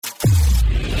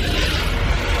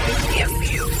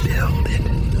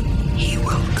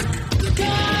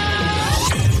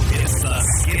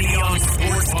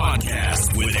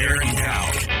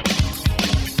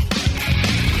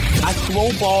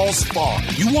throw balls far.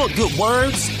 You want good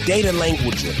words? Data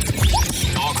Languager.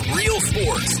 Talk real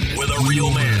sports with a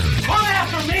real man. Come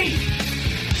after me!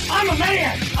 I'm a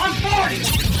man! I'm 40!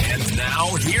 And now,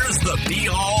 here's the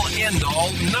be-all,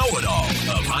 end-all, know-it-all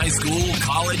of high school,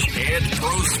 college, and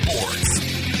pro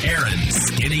sports. Aaron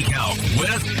Skinny Count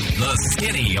with the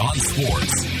Skinny on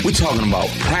Sports. We're talking about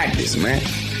practice, man.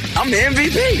 I'm the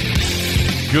MVP.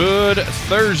 Good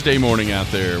Thursday morning out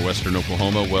there, Western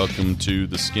Oklahoma. Welcome to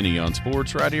the Skinny on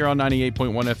Sports, right here on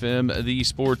 98.1 FM, the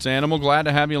Sports Animal. Glad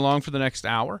to have you along for the next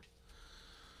hour.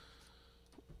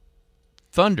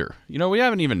 Thunder. You know, we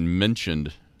haven't even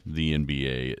mentioned the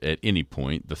NBA at any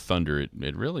point. The Thunder,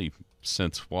 it really,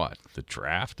 since what? The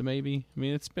draft, maybe? I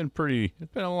mean, it's been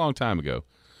a long time ago.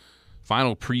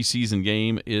 Final preseason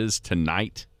game is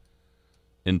tonight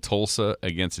in Tulsa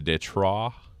against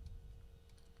Detroit.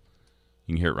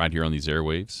 You can hear it right here on these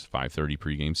airwaves. 5:30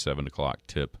 pregame, 7 o'clock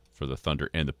tip for the Thunder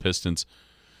and the Pistons.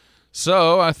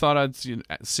 So I thought I'd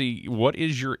see what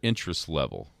is your interest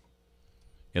level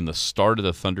in the start of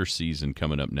the Thunder season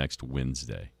coming up next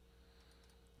Wednesday.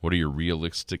 What are your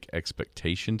realistic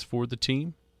expectations for the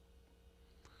team?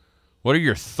 What are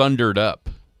your thundered up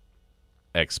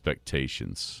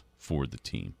expectations for the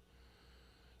team?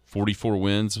 44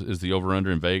 wins is the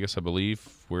over-under in Vegas, I believe,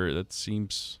 where that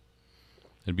seems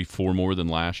it'd be 4 more than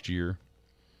last year.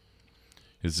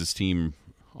 Is this team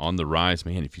on the rise?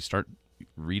 Man, if you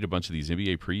read a bunch of these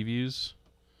NBA previews,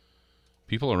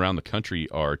 people around the country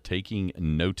are taking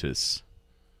notice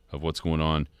of what's going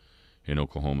on in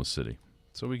Oklahoma City.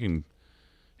 So we can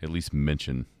at least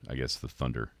mention, I guess, the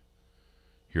Thunder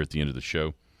here at the end of the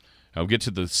show. I'll get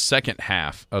to the second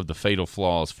half of the fatal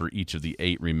flaws for each of the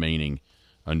 8 remaining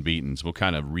unbeatens. We'll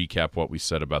kind of recap what we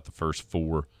said about the first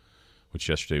 4, which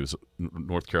yesterday was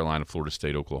North Carolina, Florida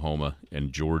State, Oklahoma,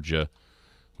 and Georgia.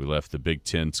 We left the Big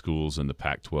Ten schools and the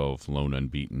Pac-12 lone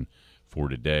unbeaten for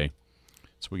today.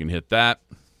 So we can hit that.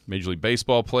 Major League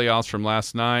Baseball playoffs from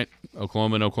last night.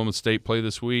 Oklahoma and Oklahoma State play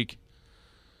this week.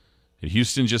 Did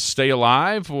Houston just stay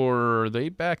alive, or are they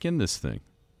back in this thing?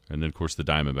 And then, of course, the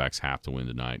Diamondbacks have to win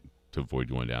tonight to avoid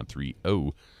going down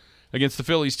 3-0 against the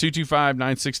Phillies.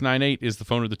 225-9698 is the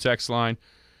phone or the text line.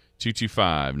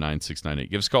 225-9698.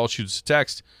 Give us a call, shoot us a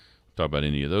text. Talk about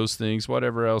any of those things.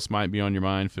 Whatever else might be on your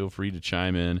mind, feel free to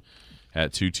chime in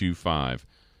at 225-9698.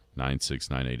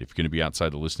 If you're going to be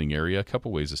outside the listening area, a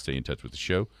couple ways to stay in touch with the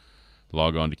show.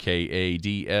 Log on to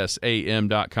kadsam.com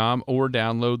or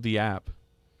download the app.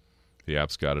 The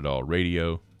app's got it all.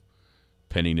 Radio,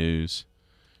 Penny News,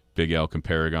 Big Elk and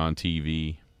Paragon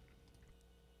TV.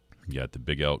 You got the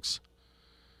Big Elks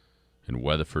in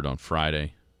Weatherford on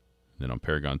Friday. Then on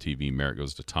Paragon TV, Merritt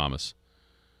Goes to Thomas.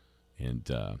 And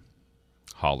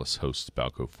Hollis hosts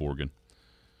Balco Forgan.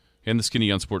 And the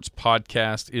Skinny on Sports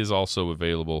podcast is also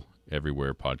available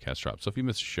everywhere podcasts drop. So if you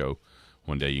miss a show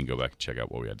one day, you can go back and check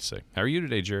out what we had to say. How are you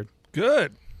today, Jared?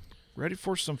 Good. Ready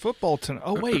for some football tonight.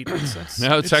 Oh, wait.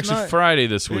 It's actually Friday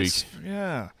this week.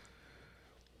 Yeah.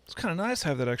 It's kind of nice to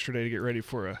have that extra day to get ready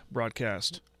for a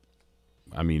broadcast.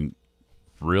 I mean,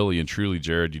 really and truly,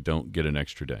 Jared, you don't get an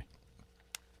extra day.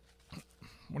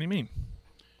 What do you mean?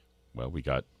 Well, we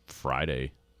got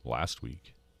Friday last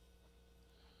week.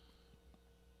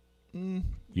 You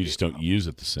just don't use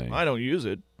it the same. I don't use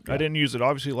it. Yeah. I didn't use it,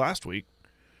 obviously, last week.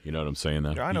 You know what I'm saying,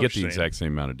 though? Yeah, I know you get the saying. exact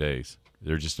same amount of days.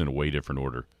 They're just in a way different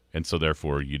order. And so,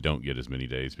 therefore, you don't get as many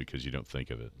days because you don't think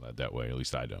of it that way. At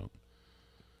least I don't.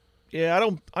 Yeah,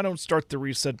 I don't start the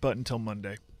reset button until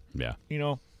Monday. Yeah. You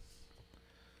know?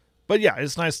 But, yeah, it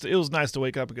was nice to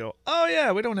wake up and go, oh,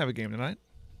 yeah, we don't have a game tonight.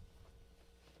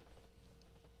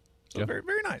 So yeah. Very,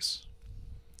 very nice.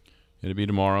 It'll be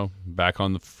tomorrow, back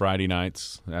on the Friday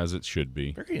nights, as it should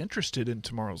be. Very interested in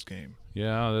tomorrow's game.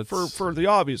 Yeah, that's... For the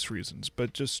obvious reasons,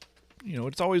 but just, you know,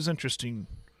 it's always interesting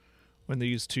when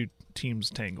these two teams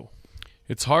tangle.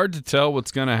 It's hard to tell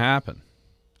what's going to happen.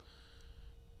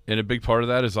 And a big part of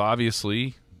that is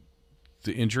obviously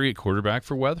the injury at quarterback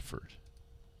for Weatherford.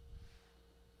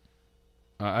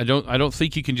 I don't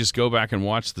think you can just go back and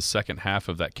watch the second half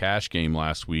of that Cash game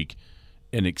last week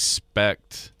and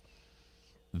expect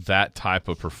that type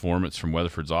of performance from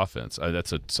Weatherford's offense.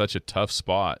 That's such a tough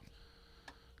spot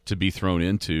to be thrown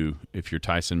into if you're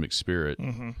Tyson McSpirit.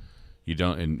 Mm-hmm. You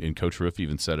don't, and Coach Roof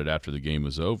even said it after the game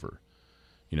was over.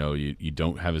 You know, you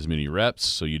don't have as many reps,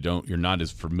 so you're not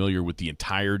as familiar with the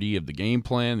entirety of the game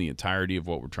plan, the entirety of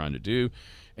what we're trying to do.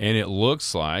 And it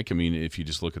looks like, I mean, if you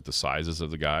just look at the sizes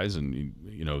of the guys, and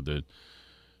you know,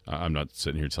 I'm not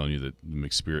sitting here telling you that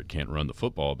McSpirit can't run the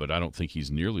football, but I don't think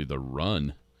he's nearly the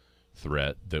run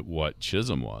threat that what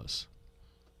Chisholm was,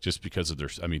 just because of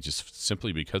just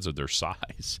simply because of their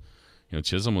size.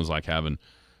 Chisholm was like having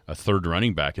a third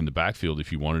running back in the backfield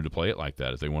if you wanted to play it like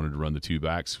that, if they wanted to run the two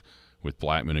backs with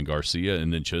Blackman and Garcia,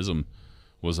 and then Chisholm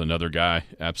was another guy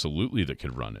absolutely that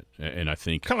could run it. And I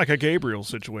think kind of like a Gabriel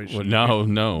situation. Well,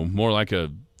 no, more like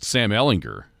a Sam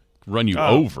Ehlinger run you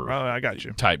over I got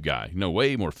you. type guy. No,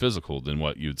 way more physical than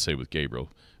what you would say with Gabriel.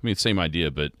 I mean, same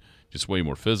idea, but just way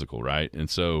more physical, right? And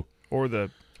so, or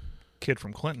the kid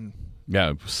from Clinton.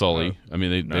 Yeah, Sully. I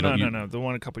mean, they don't. No. The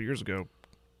one a couple years ago,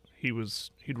 he'd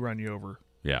run you over.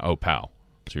 Yeah. Oh, Powell.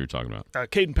 That's who you're talking about.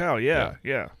 Caden Powell. Yeah.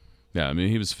 Yeah. I mean,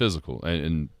 he was physical,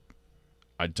 and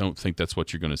I don't think that's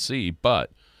what you're going to see.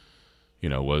 But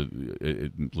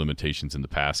limitations in the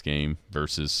pass game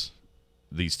versus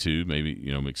these two, maybe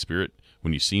McSpirit.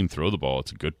 When you see him throw the ball,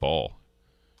 it's a good ball.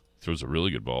 He throws a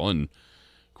really good ball, and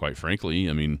quite frankly,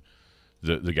 I mean,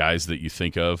 the guys that you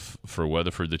think of for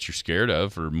Weatherford that you're scared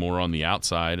of are more on the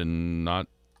outside and not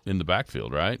in the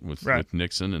backfield, right? With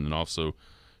Nixon and then also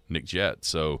Nick Jett.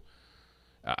 So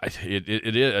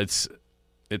it's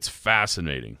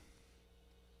fascinating.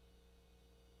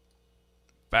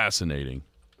 Fascinating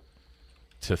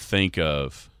to think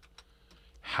of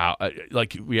how,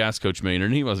 like we asked Coach Maynard,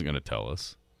 and he wasn't going to tell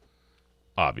us,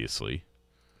 obviously.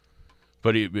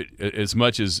 But as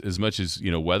much as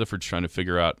Weatherford's trying to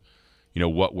figure out,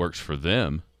 what works for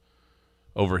them,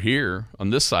 over here on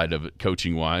this side of it,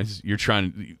 coaching wise, you're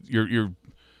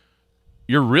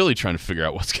really trying to figure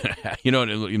out what's going to happen. You know what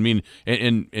I mean?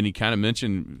 And he kind of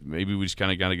mentioned maybe we just kind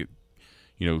of got to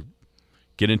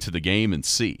get into the game and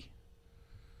see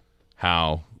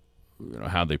how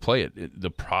they play it.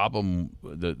 The problem,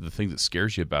 the thing that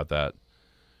scares you about that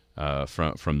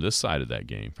from this side of that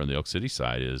game, from the Elk City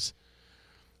side, is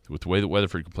with the way that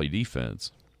Weatherford can play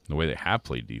defense, the way they have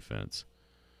played defense,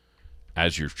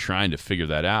 as you're trying to figure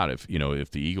that out, if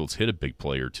the Eagles hit a big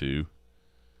play or two,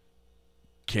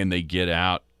 can they get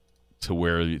out to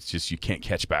where it's just you can't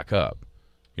catch back up?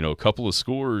 A couple of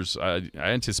scores, I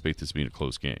anticipate this being a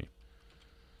close game.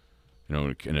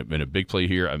 In a big play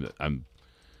here, I'm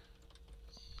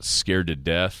scared to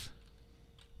death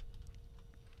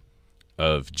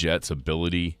of Jett's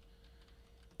ability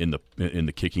in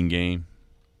the kicking game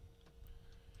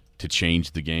to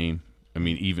change the game. I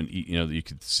mean, even you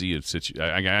could see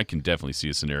I can definitely see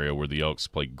a scenario where the Elks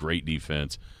play great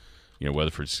defense.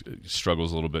 Weatherford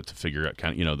struggles a little bit to figure out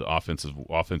kind of the offensive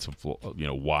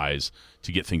wise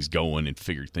to get things going and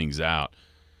figure things out.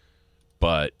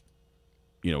 But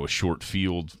a short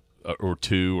field or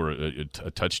two or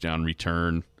a touchdown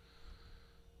return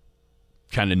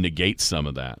kind of negates some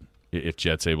of that if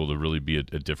Jett's able to really be a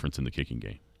difference in the kicking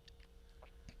game.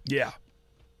 Yeah.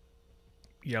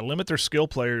 Yeah, limit their skill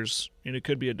players, and it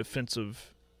could be a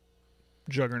defensive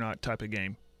juggernaut type of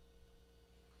game.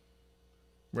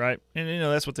 Right? And,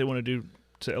 that's what they want to do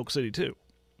to Elk City, too.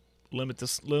 Limit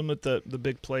the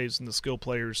big plays and the skill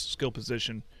players' skill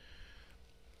position.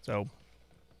 So,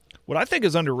 what I think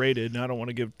is underrated, and I don't want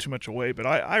to give too much away, but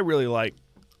I really like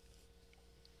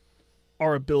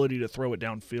our ability to throw it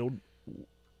downfield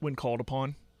when called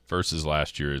upon. Versus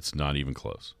last year, it's not even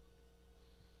close.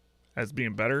 As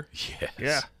being better?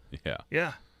 Yes.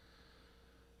 Yeah.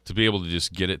 To be able to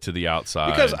just get it to the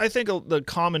outside. Because I think the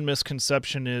common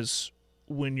misconception is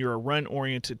when you're a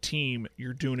run-oriented team,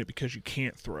 you're doing it because you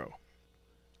can't throw.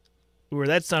 Where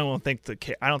that's I don't think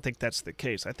that's the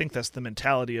case. I think that's the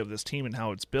mentality of this team and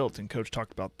how it's built. And Coach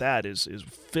talked about that is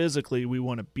physically we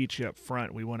want to beat you up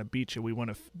front. We want to beat you. We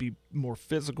want to be more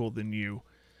physical than you.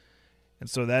 And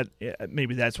so that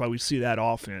maybe that's why we see that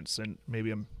offense. And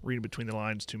maybe I'm reading between the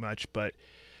lines too much, but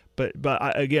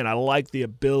I like the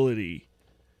ability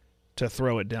to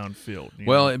throw it downfield.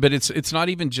 Well, but it's not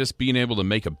even just being able to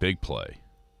make a big play.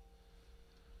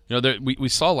 We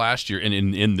saw last year, and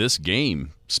in this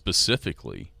game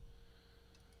specifically,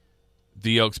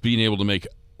 the Elks being able to make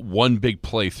one big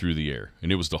play through the air,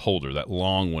 and it was the holder, that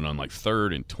long one on like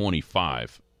 3rd and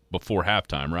 25 before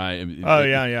halftime, right?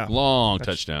 Yeah.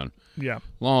 Touchdown. Yeah.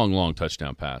 Long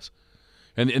touchdown pass.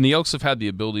 And the Elks have had the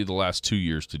ability the last 2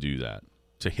 years to do that,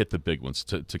 to hit the big ones,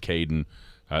 to Caden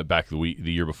back the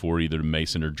year before, either to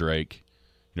Mason or Drake.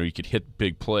 You could hit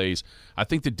big plays. I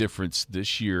think the difference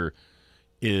this year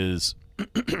is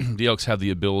the Elks have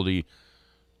the ability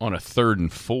on a 3rd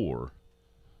and 4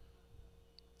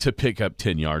 to pick up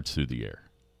 10 yards through the air.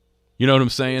 You know what I'm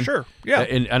saying? Sure, yeah.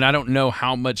 And I don't know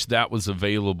how much that was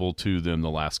available to them the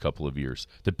last couple of years.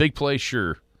 The big play,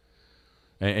 sure.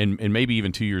 And maybe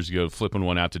even 2 years ago, flipping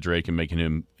one out to Drake and making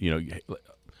him,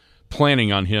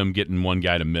 planning on him getting one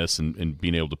guy to miss and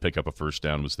being able to pick up a first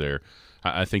down was there.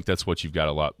 I think that's what you've got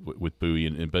a lot with Bowie.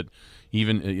 But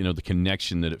even, the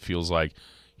connection that it feels like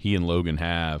he and Logan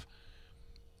have,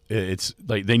 it's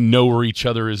like they know where each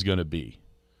other is going to be.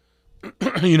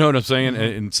 You know what I'm saying?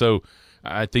 Mm-hmm. And so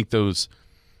I think those,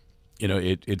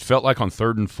 it felt like on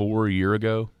 3rd and 4 a year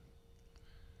ago,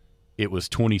 it was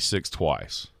 26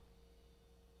 twice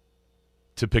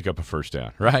to pick up a first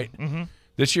down, right? Mm-hmm.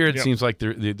 This year it seems like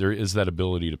there is that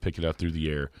ability to pick it up through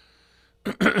the air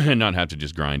and not have to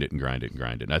just grind it.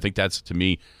 And I think that's, to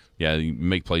me, you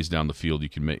make plays down the field. You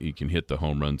can hit the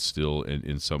home run still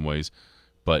in some ways,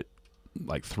 but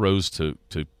like throws to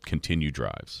continue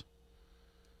drives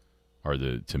are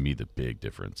to me the big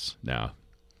difference. Now,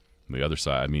 on the other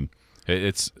side, I mean,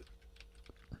 it's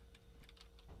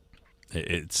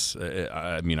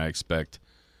I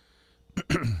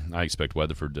expect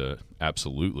Weatherford to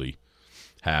absolutely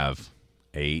have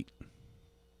 8,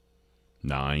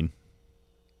 9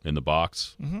 in the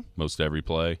box most every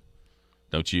play,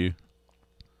 don't you?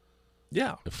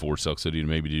 Yeah. Force Elk City to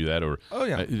maybe do that, or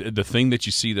the thing that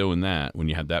you see though in that when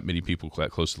you have that many people that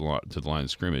close to the line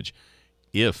of scrimmage,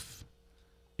 if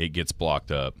it gets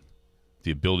blocked up,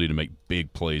 the ability to make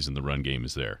big plays in the run game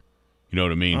is there. You know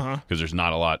what I mean? Because there's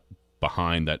not a lot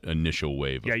behind that initial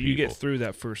wave. Yeah, of you people. get through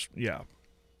that first. Yeah,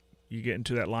 you get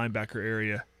into that linebacker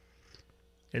area,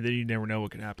 and then you never know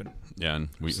what can happen. Yeah, and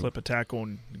we slip a tackle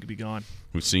and you could be gone.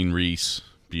 We've seen Reese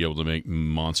be able to make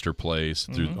monster plays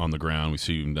on the ground. We've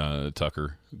seen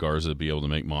Tucker Garza be able to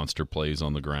make monster plays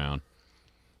on the ground.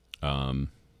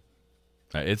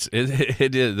 It's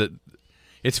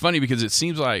funny because it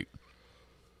seems like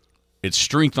it's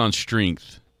strength on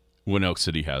strength when Elk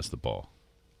City has the ball.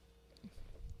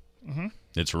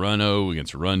 It's run O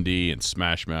against run D and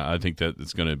smash mouth. I think that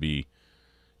it's going to be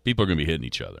people are going to be hitting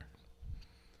each other.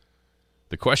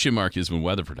 The question mark is when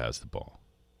Weatherford has the ball.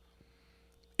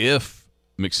 If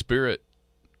McSpirit,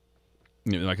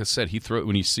 like I said,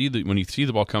 when you see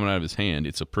the ball coming out of his hand,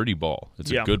 it's a pretty ball.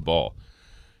 It's a good ball,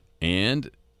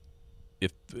 and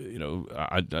if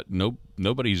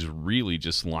nobody's really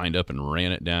just lined up and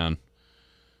ran it down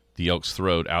the Elk's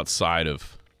throat outside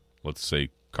of, let's say,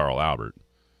 Carl Albert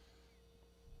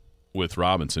with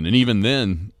Robinson, and even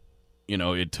then,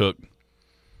 it took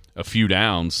a few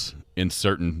downs in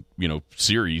certain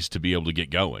series to be able to get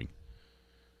going.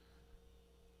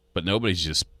 But nobody's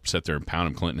just sat there and pound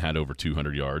him. Clinton had over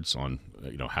 200 yards on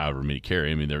however many carry.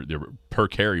 I mean, their per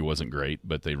carry wasn't great,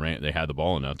 but they had the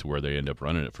ball enough to where they end up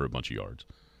running it for a bunch of yards.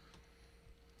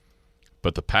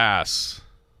 But the pass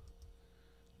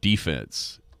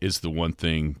defense is the one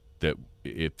thing that,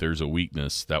 if there's a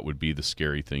weakness, that would be the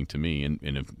scary thing to me. And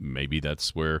if maybe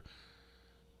that's where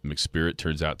McSpirit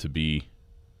turns out to be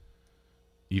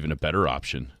even a better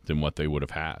option than what they would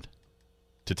have had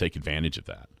to take advantage of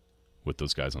that with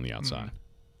those guys on the outside.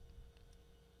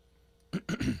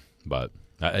 But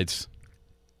I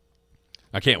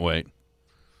can't wait.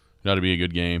 It ought to be a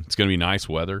good game. It's going to be nice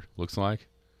weather, looks like.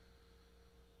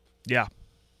 Yeah.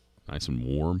 Nice and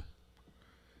warm.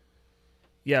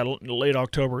 Yeah, late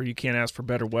October, you can't ask for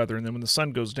better weather. And then when the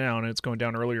sun goes down, and it's going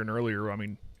down earlier and earlier, I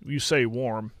mean, you say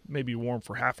warm, maybe warm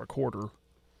for half a quarter,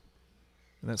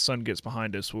 and that sun gets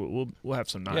behind us, we'll have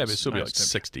some nice. Yeah, but it'll still be nice like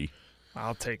 60.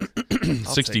 I'll take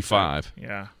 65. Take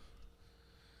yeah.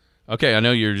 Okay, I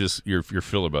know you're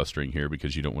filibustering here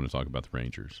because you don't want to talk about the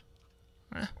Rangers.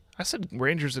 I said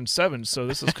Rangers in 7, so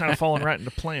this is kind of falling right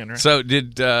into plan, right? So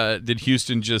did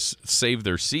Houston just save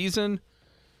their season,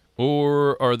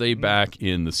 or are they back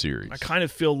in the series? I kind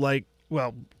of feel like,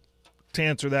 well, to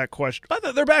answer that question,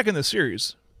 they're back in the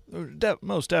series.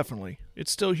 Most definitely.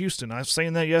 It's still Houston. I was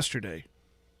saying that yesterday.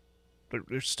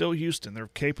 They're still Houston. They're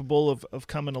capable of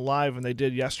coming alive, and they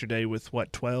did yesterday with,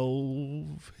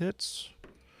 12 hits?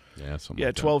 Yeah, something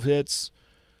like 12 hits.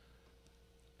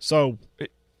 So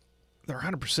they're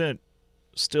 100%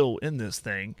 still in this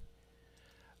thing.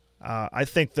 I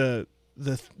think the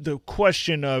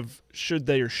question of should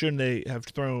they or shouldn't they have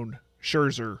thrown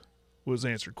Scherzer was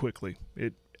answered quickly.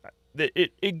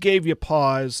 It gave you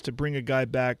pause to bring a guy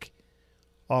back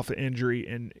off an injury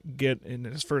and get in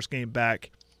his first game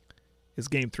back is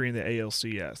Game 3 in the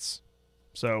ALCS.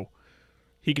 So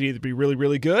he could either be really,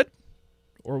 really good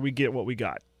or we get what we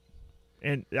got.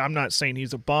 And I'm not saying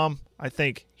he's a bum. I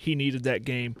think he needed that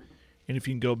game. And if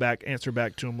you can go back, answer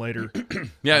back to him later.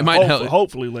 Yeah, it might help.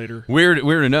 Hopefully later. Weird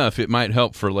enough, it might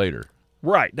help for later.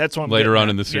 Right, that's what I'm later on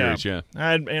at. in the series, yeah.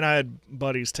 I had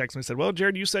buddies text me and said, well,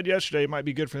 Jared, you said yesterday it might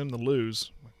be good for them to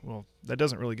lose. Well, that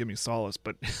doesn't really give me solace,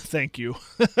 but thank you.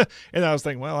 And I was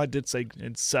thinking, well, I did say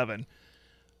in 7.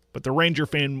 But the Ranger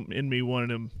fan in me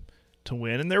wanted him to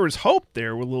win. And there was hope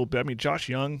there with a little bit. I mean, Josh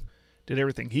Young did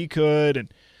everything he could.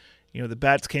 And, the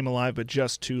bats came alive, but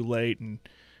just too late. And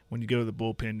when you go to the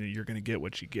bullpen, you're going to get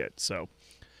what you get. So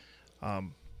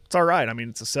it's all right. I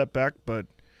mean, it's a setback, but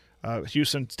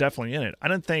Houston's definitely in it. I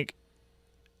don't think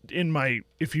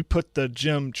if you put the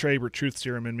Jim Traber truth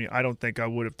serum in me, I don't think I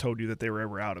would have told you that they were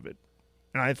ever out of it.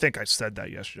 And I think I said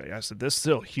that yesterday. I said, this is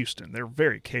still Houston. They're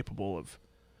very capable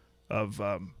of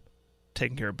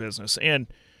taking care of business. And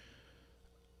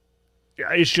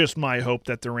it's just my hope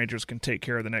that the Rangers can take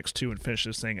care of the next two and finish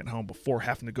this thing at home before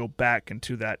having to go back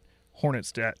into that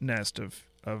hornet's nest of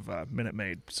Minute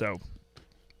Maid. So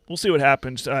we'll see what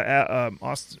happens. Is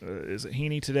it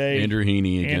Heaney today? Andrew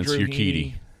Heaney against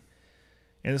Urquidy.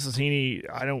 And this is Heaney.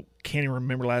 Can't even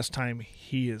remember last time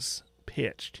he has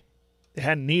pitched. They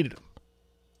hadn't needed him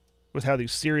with how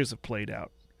these series have played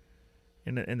out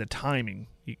and the timing.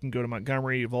 You can go to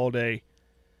Montgomery, Evalde,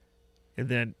 and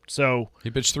then so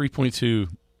he pitched 3.2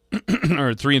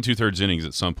 or 3 2/3 innings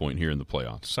at some point here in the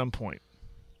playoffs. Some point.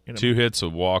 2 hits, a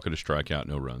walk, and a strikeout,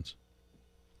 no runs.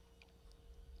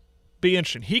 Be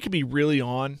interesting. He could be really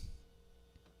on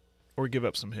or give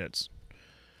up some hits.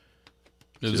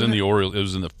 It was in the Orioles. It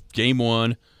was in the game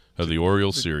 1 of the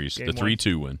Orioles series, the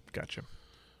 3-2 win. Gotcha.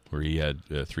 Where he had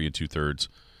 3 2/3,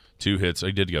 2 hits.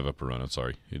 He did give up a run. I'm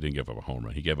sorry, he didn't give up a home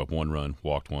run. He gave up 1 run,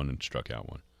 walked 1, and struck out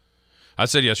 1. I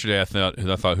said yesterday I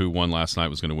thought who won last night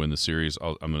was going to win the series.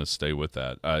 I'm going to stay with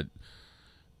that.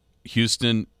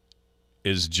 Houston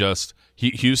is just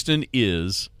Houston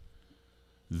is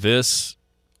this.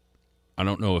 I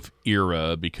don't know if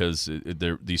era because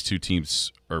these two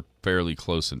teams are fairly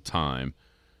close in time.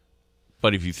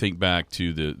 But if you think back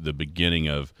to the beginning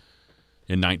of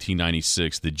in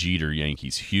 1996, the Jeter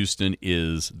Yankees, Houston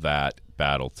is that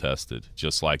battle tested,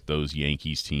 just like those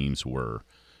Yankees teams were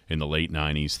in the late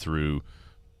 90s through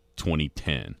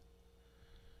 2010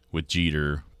 with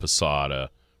Jeter, Posada,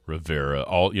 Rivera,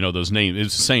 all those names.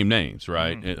 It's the same names,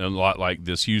 right? Mm-hmm. And a lot like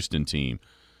this Houston team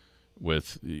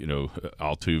with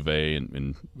Altuve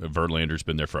and Verlander's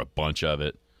been there for a bunch of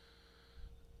it.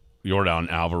 Yordan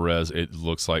Alvarez, it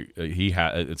looks like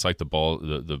it's like the ball,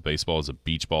 the baseball is a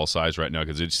beach ball size right now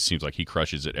because it just seems like he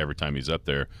crushes it every time he's up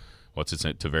there.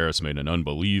 Taveras made an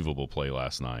unbelievable play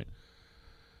last night.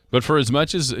 But for as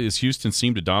much as Houston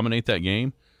seemed to dominate that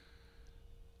game,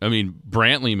 I mean,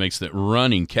 Brantley makes that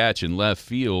running catch in left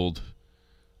field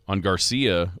on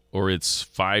Garcia, or it's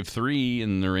 5-3,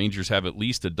 and the Rangers have at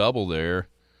least a double there.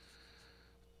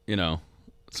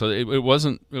 So it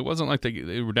wasn't like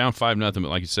they were down 5-0, but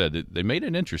like you said, they made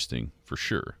it interesting for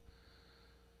sure.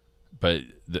 But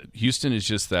Houston is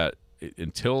just that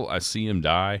until I see him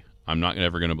die, I'm not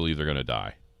ever going to believe they're going to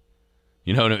die.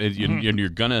 And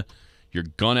you're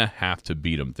gonna have to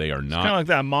beat them. They are not kind of like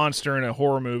that monster in a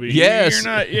horror movie. Yes,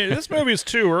 you're not. This movie's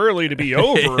too early to be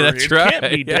over. That's it right. Can't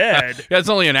be dead. Yeah, it's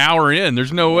only an hour in.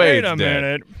 There's no way. Wait a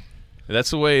minute. That's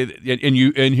the way.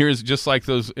 And here's just like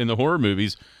those in the horror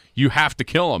movies. You have to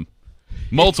kill them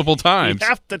multiple times. You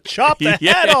have to chop the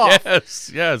head off.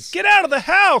 Yes. Get out of the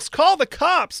house. Call the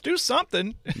cops. Do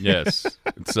something. Yes.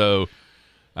 So,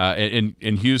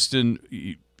 in Houston,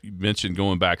 you mentioned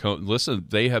going back home. Listen,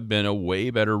 they have been a way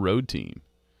better road team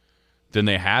than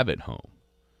they have at home.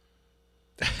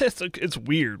 It's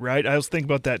weird, right? I was thinking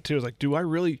about that too. I was like, do I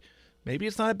really? Maybe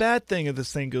it's not a bad thing if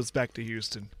this thing goes back to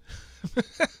Houston.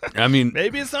 I mean,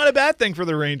 maybe it's not a bad thing for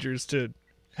the Rangers to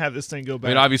have this thing go back.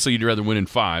 I mean, obviously, you'd rather win in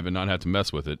 5 and not have to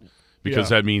mess with it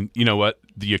because, I mean, you know what?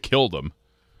 You killed them.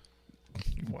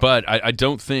 Wow. But I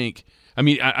don't think – I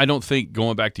mean, I don't think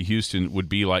going back to Houston would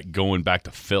be like going back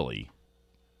to Philly,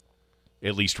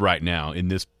 at least right now in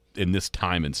this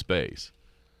time and space.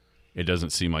 It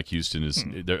doesn't seem like Houston is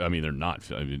I mean, they're not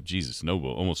 – I mean, Jesus,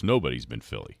 almost nobody's been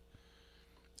Philly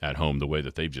at home the way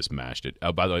that they've just mashed it.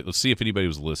 By the way, let's see if anybody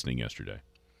was listening yesterday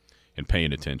and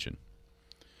paying attention.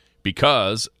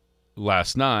 Because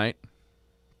last night,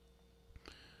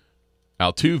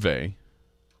 Altuve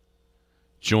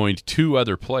joined 2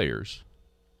 other players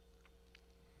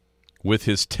with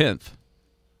his 10th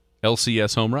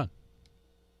LCS home run.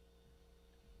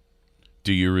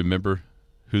 Do you remember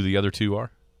who the other 2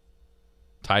 are?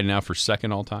 Tied now for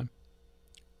second all time?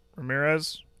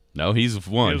 Ramirez? No, he's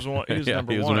one. He was number 1.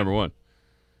 He was number 1.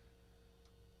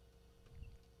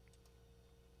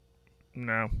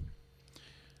 No.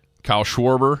 Kyle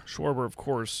Schwarber. Schwarber, of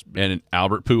course. And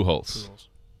Albert Pujols.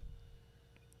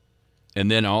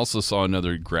 And then I also saw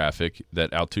another graphic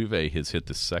that Altuve has hit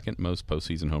the second most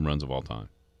postseason home runs of all time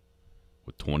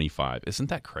with 25. Isn't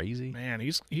that crazy? Man,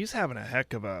 he's having a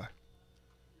heck of a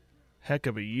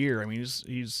year. I mean,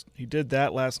 he did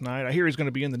that last night. I hear he's going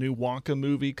to be in the new Wonka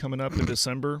movie coming up in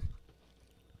December.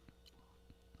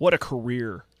 What a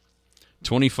career.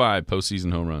 25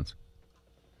 postseason home runs.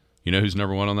 You know who's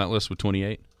number 1 on that list with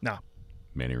 28? No.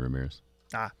 Manny Ramirez.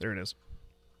 Ah, there it is.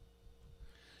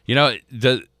 You know,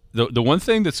 the one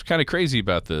thing that's kind of crazy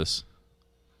about this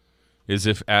is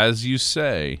if, as you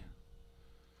say,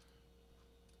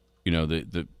 you know,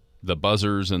 the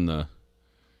buzzers and the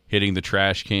hitting the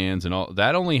trash cans and all,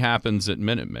 that only happens at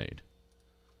Minute Maid,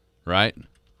 right?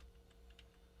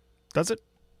 Does it?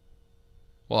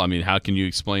 Well, I mean, how can you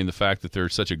explain the fact that they're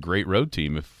such a great road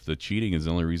team if the cheating is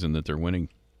the only reason that they're winning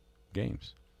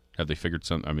games? Have they figured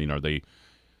some? I mean,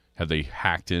 have they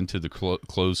hacked into the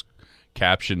closed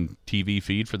caption TV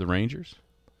feed for the Rangers?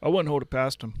 I wouldn't hold it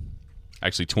past them.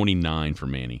 Actually, 29 for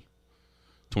Manny,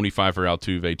 25 for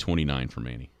Altuve, 29 for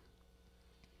Manny.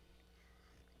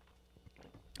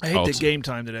 I hate the game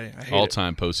time today. I hate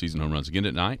all-time postseason home runs again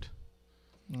at night.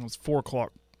 It's 4:00.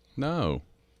 No.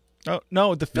 Oh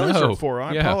no, the Phillies are at 4.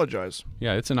 I apologize.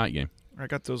 Yeah, it's a night game. I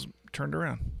got those turned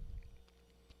around.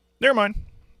 Never mind.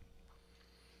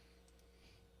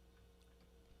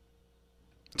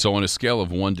 So on a scale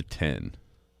of 1 to 10,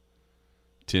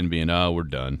 10 being, we're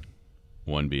done,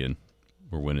 1 being,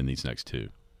 we're winning these next 2,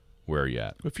 where are you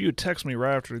at? If you had texted me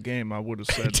right after the game, I would have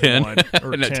said 10? 1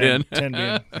 or 10. 10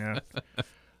 being, yeah.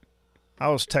 I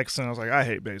was texting. I was like, I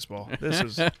hate baseball.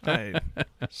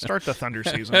 Start the Thunder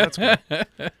season. That's good.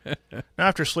 Now,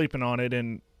 after sleeping on it,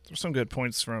 and there's some good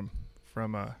points from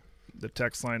the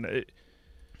text line.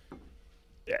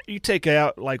 You take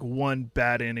out like one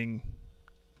bad inning,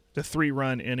 the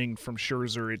 3-run inning from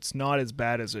Scherzer. It's not as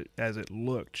bad as it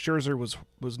looked. Scherzer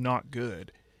was not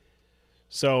good.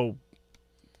 So,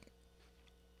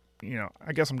 you know,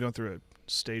 I guess I'm going through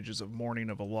stages of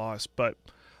mourning of a loss, but.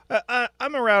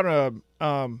 I'm around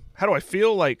how do I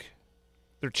feel like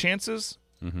their chances?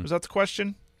 Mm-hmm. Was that the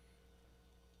question?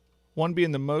 One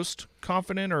being the most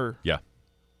confident, or yeah,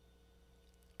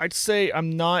 I'd say I'm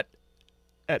not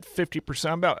at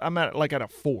 50%. I'm at a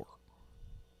 4.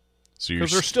 So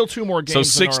because there's still 2 more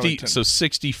games. So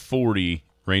 60-40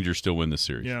 Rangers still win the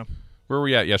series. Yeah. Where were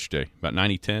we at yesterday? About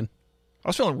 90-10. I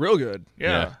was feeling real good.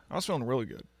 Yeah. I was feeling really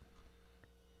good.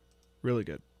 Really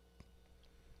good.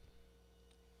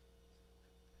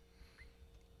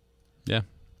 Yeah,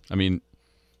 I mean,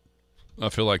 I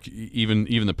feel like even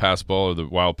the pass ball or the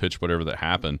wild pitch, whatever that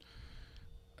happened,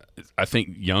 I think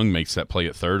Young makes that play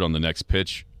at third on the next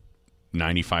pitch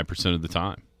 95% of the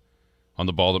time. On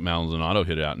the ball that Maldonado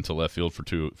hit out into left field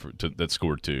that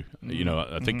scored 2. Mm-hmm. You know,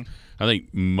 I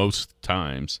think most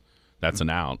times that's an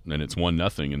out and it's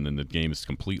 1-0, and then the game is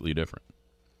completely different.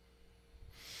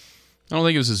 I don't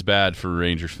think it was as bad for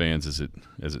Rangers fans as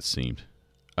it seemed.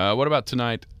 What about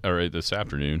tonight or this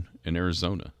afternoon in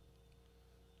Arizona?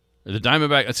 The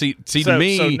Diamondbacks. See, to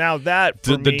me, so now that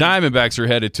the Diamondbacks are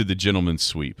headed to the gentleman's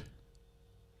sweep.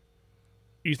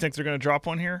 You think they're going to drop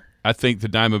one here? I think the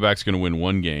Diamondbacks are going to win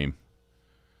 1 game,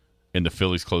 and the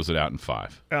Phillies close it out in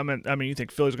 5. I mean, you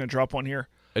think Phillies are going to drop one here?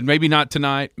 And maybe not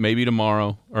tonight, maybe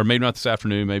tomorrow, or maybe not this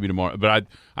afternoon, maybe tomorrow. But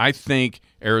I think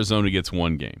Arizona gets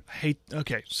 1 game.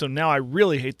 Okay, so now I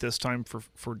really hate this time for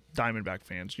Diamondback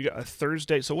fans. You got a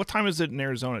Thursday. So what time is it in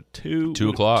Arizona? 2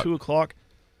 o'clock. 2 o'clock.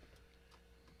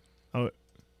 Oh,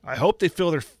 I hope they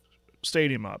fill their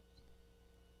stadium up.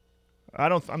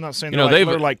 I'm not saying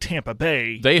they're like Tampa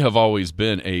Bay. They have always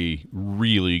been a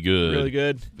really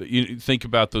good. You think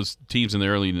about those teams in the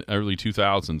early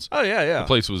 2000s. Oh yeah. The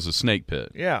place was a snake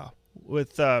pit. Yeah,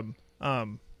 with the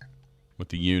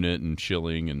unit and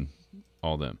Schilling and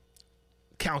all them.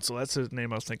 Council, that's his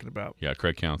name I was thinking about. Yeah,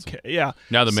 Craig Council. Okay, yeah.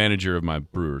 Now the manager of my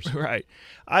Brewers. Right.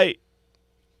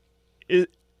 It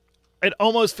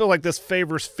almost feel like this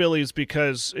favors Phillies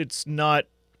because it's not.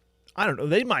 I don't know.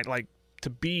 They might like to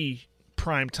be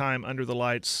prime time under the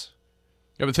lights.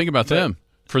 Yeah, but think about them.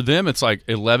 For them, it's like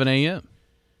 11 a.m.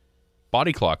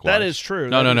 body clock wise. That is true.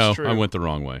 No. True. I went the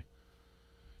wrong way.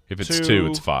 If it's 2,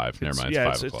 it's 5. Never mind. It's 5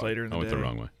 o'clock. It's later in the day. I went the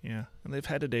wrong way. Yeah, and they've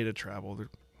had a day to travel.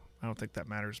 I don't think that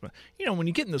matters. But, you know, when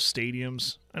you get in those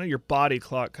stadiums, I know your body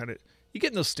clock kind of – you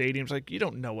get in those stadiums, like, you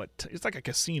don't know what – it's like a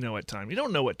casino at times. You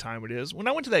don't know what time it is. When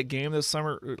I went to that game this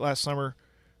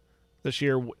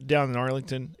year down in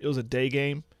Arlington, it was a day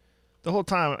game. The whole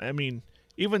time, I mean,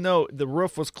 even though the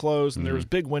roof was closed and there was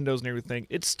big windows and everything,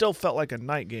 it still felt like a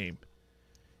night game.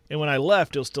 And when I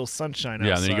left, it was still sunshine outside.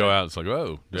 Yeah, and then you go out, it's like,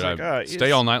 whoa, did I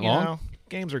stay all night long? Know,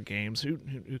 games are games. Who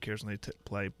cares when they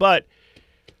play? But,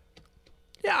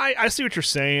 yeah, I see what you're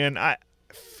saying.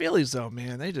 Phillies, though,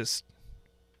 man, they just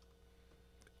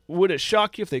 – would it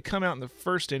shock you if they come out in the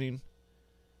first inning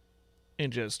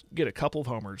and just get a couple of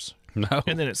homers? No.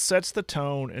 And then it sets the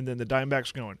tone, and then the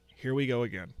Diamondbacks going, here we go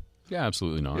again. Yeah,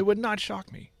 absolutely not. It would not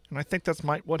shock me. And I think that's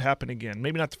what happened again.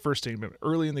 Maybe not the first inning, but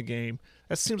early in the game.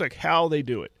 That seems like how they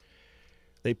do it.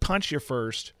 They punch you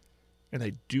first, and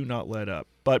they do not let up.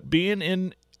 But being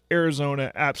in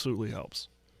Arizona absolutely helps.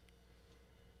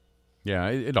 Yeah,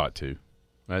 it ought to.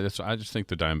 I just think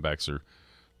the Diamondbacks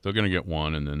they're going to get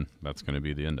one, and then that's going to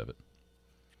be the end of it.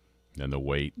 Then they'll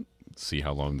wait, see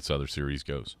how long this other series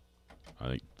goes. I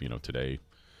think, today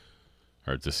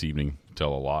or this evening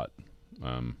tell a lot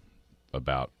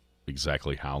about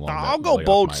exactly how long. I'll go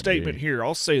bold statement here.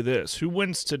 I'll say this. Who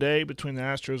wins today between the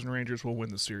Astros and Rangers will win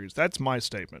the series. That's my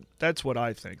statement. That's what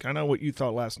I think. I know what you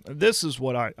thought last night. This is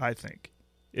what I think.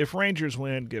 If Rangers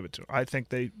win, give it to them. I think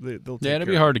they'll take it'd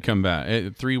be hard to come back. 3-1,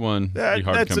 it'd be hard to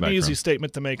come back. That's an easy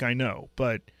statement to make, I know.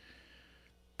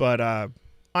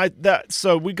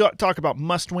 So we talk about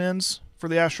must wins for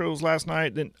the Astros last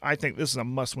night. Then I think this is a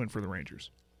must win for the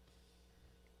Rangers.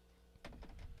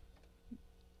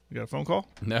 You got a phone call?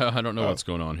 No, I don't know what's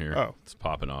going on here. Oh. It's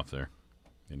popping off there.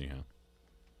 Anyhow.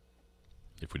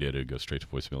 If we did, it would go straight to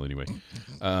voicemail anyway.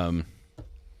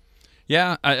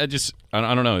 Yeah, I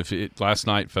don't know. If last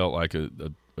night felt like a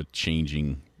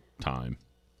changing time.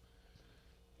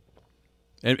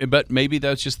 But maybe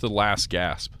that's just the last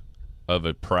gasp of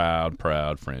a proud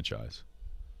franchise.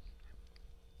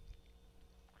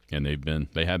 And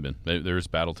they have been. They're as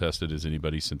battle tested as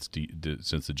anybody since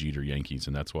the Jeter Yankees,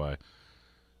 and that's why,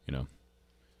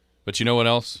 But you know what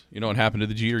else? You know what happened to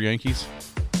the Jeter Yankees?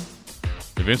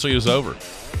 Eventually, it was over.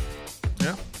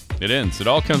 Yeah, it ends. It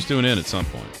all comes to an end at some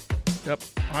point. Yep.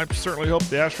 I certainly hope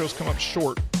the Astros come up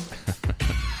short.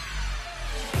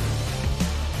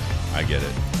 I get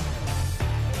it.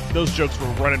 Those jokes were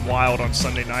running wild on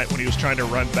Sunday night when he was trying to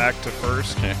run back to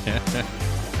first.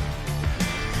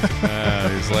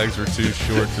 His legs were too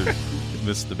short to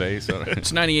miss the base.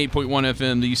 It's 98.1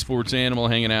 FM, the Sports Animal,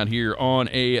 hanging out here on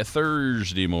a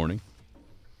Thursday morning.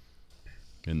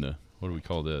 In the, what do we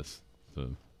call this? The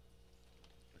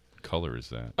color is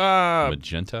that?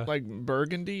 Magenta? Like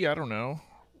burgundy? I don't know.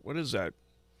 What is that?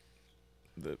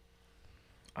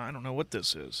 I don't know what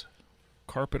this is.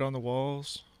 Carpet on the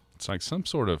walls? It's like some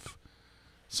sort of,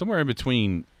 somewhere in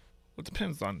between. Well, it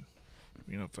depends on,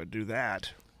 if I do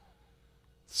that.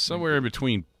 Somewhere in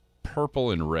between purple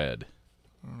and red.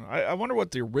 I don't know. I wonder what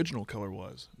the original color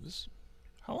was.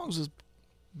 How long has this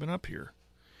been up here?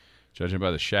 Judging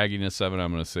by the shagginess of it,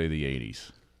 I'm going to say the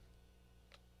 80s.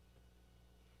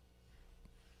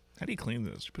 How do you clean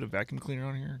this? You put a vacuum cleaner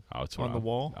on here? On the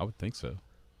wall? I would think so.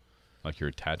 Like your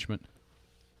attachment?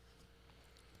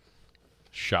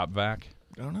 Shop vac?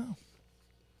 I don't know.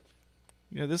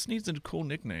 Yeah, this needs a cool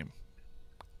nickname.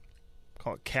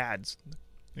 Call it CADS.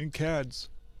 In CADS.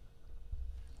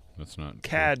 That's not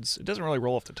CADS. Cool. It doesn't really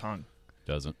roll off the tongue.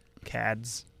 Doesn't.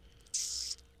 CADS.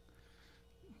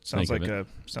 Sounds like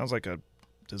a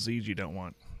disease you don't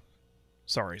want.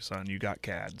 Sorry, son, you got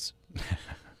CADS.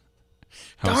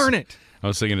 Darn it! I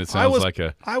was thinking it sounds like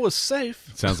I was safe.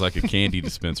 It sounds like a candy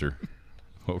dispenser.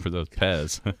 What were those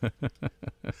Pez?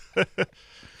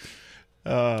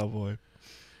 Oh boy!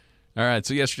 All right.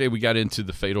 So yesterday we got into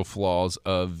the fatal flaws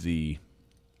of the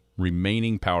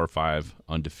remaining Power 5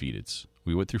 undefeateds.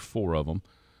 We went through 4 of them,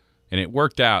 and it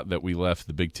worked out that we left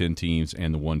the Big Ten teams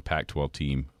and the one Pac-12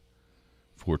 team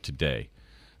for today.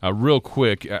 Real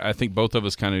quick, I think both of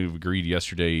us kind of agreed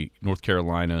yesterday. North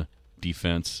Carolina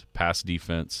defense, pass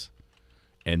defense,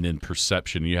 and then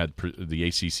perception. You had the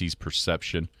ACC's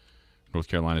perception, North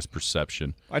Carolina's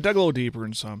perception. I dug a little deeper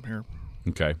in some here.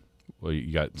 Okay. Well,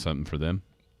 you got something for them?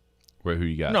 Who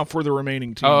you got? No, for the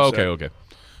remaining teams. Oh, okay.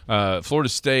 Florida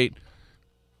State,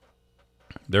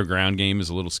 their ground game is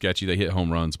a little sketchy. They hit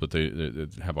home runs, but they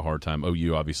have a hard time.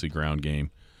 OU, obviously, ground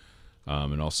game,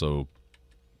 and also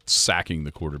sacking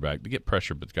the quarterback to get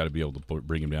pressure, but got to be able to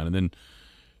bring him down. And then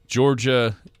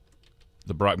Georgia,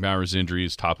 the Brock Bowers injury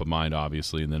is top of mind,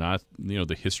 obviously, and then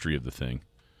the history of the thing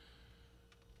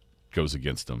goes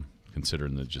against them,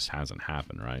 considering that it just hasn't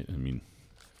happened, right? I mean,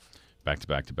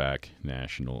 back-to-back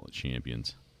national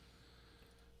champions.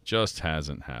 Just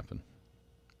hasn't happened.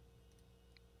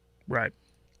 Right.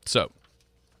 So,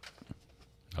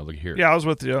 I'll look here. Yeah, I was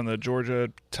with you on the Georgia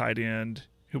tight end.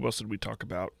 Who else did we talk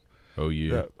about?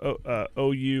 OU.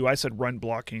 OU. I said run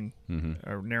blocking,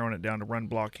 or narrowing it down to run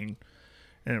blocking.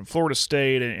 And Florida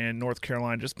State and North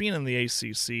Carolina, just being in the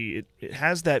ACC, it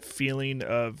has that feeling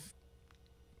of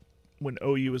when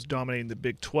OU was dominating the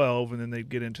Big 12 and then they'd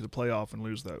get into the playoff and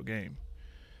lose that game.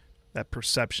 That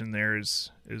perception there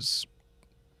is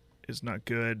not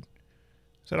good.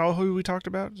 Is that all who we talked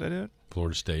about? Is that it?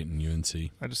 Florida State and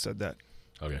UNC. I just said that.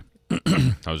 Okay.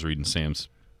 I was reading Sam's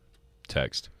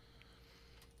text.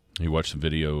 He watched a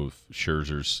video of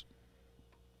Scherzer's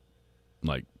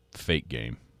fake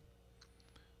game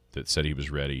that said he was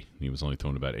ready, and he was only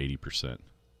throwing about 80%.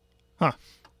 Huh.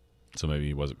 So maybe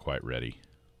he wasn't quite ready.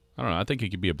 I don't know. I think it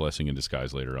could be a blessing in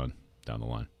disguise later on down the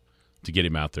line to get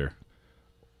him out there.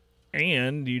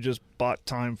 And you just bought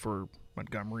time for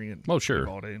Montgomery and sure.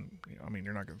 Valde. And, I mean,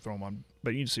 you're not going to throw him on,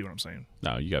 but you see what I'm saying.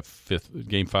 No, you got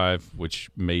game 5,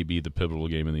 which may be the pivotal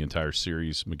game in the entire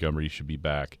series. Montgomery should be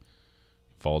back.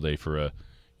 Valde for a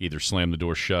either slam the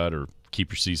door shut or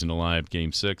keep your season alive.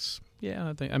 Game 6,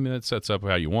 yeah, I mean that sets up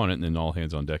how you want it, and then all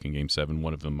hands on deck in Game 7.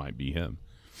 One of them might be him.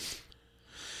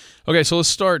 Okay, so let's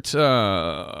start.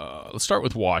 Let's start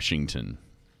with Washington,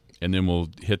 and then we'll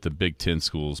hit the Big Ten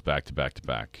schools back to back to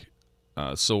back.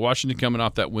 So Washington coming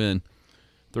off that win,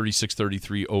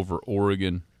 36-33 over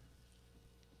Oregon.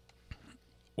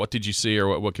 What did you see,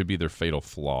 or what could be their fatal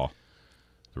flaw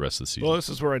the rest of the season? Well, this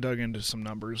is where I dug into some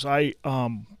numbers.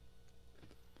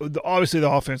 Obviously the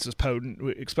offense is potent,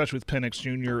 especially with Penix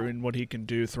Jr. and what he can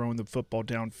do throwing the football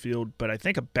downfield. But I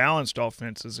think a balanced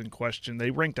offense is in question. They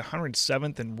ranked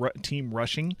 107th in team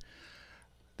rushing.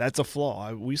 That's a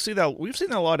flaw. We've seen that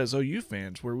a lot as OU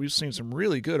fans, where we've seen some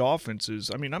really good offenses.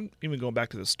 I mean, I'm even going back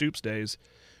to the Stoops days,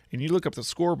 and you look up the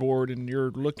scoreboard and you're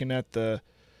looking at the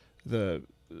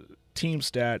team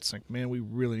stats. Like, man, we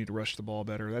really need to rush the ball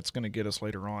better. That's going to get us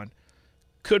later on.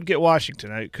 Could get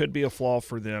Washington. It could be a flaw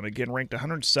for them. Again, ranked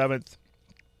 107th.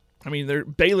 I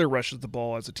mean, Baylor rushes the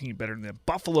ball as a team better than them.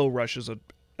 Buffalo rushes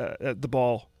the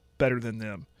ball better than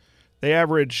them. They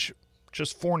average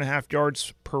just 4.5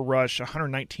 yards per rush,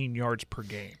 119 yards per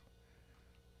game.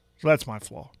 So that's my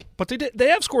flaw. But they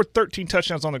have scored 13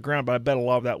 touchdowns on the ground, but I bet a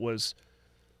lot of that was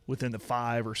within the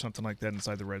 5 or something like that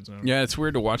inside the red zone. Yeah, it's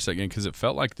weird to watch that game because it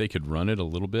felt like they could run it a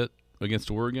little bit against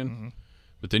Oregon. Mm-hmm.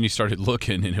 But then you started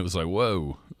looking, and it was like,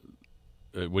 whoa.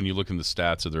 When you look in the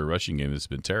stats of their rushing game, it's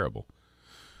been terrible.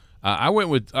 I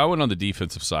went on the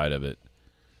defensive side of it,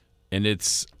 and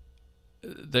it's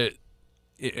that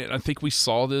I think we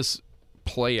saw this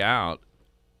play out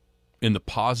in the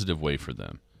positive way for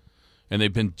them, and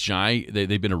they've been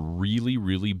they've been a really,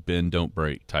 really bend don't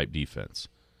break type defense,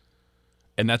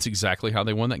 and that's exactly how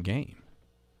they won that game.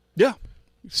 Yeah,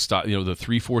 stop. The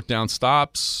 3 4th down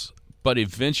stops, but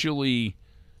eventually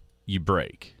you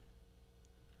break.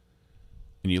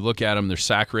 And you look at them, their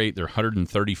sack rate, they're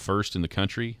 131st in the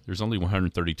country. There's only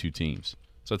 132 teams.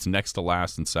 So that's next to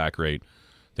last in sack rate.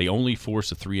 They only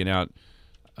force a 3-and-out.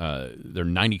 They're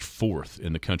 94th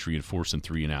in the country in forcing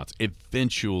 3-and-outs.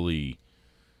 Eventually,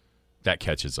 that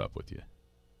catches up with you,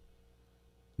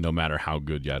 no matter how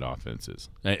good that offense is.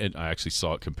 And I actually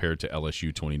saw it compared to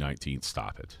LSU 2019.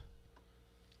 Stop it.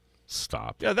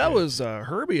 Stop. Yeah, that was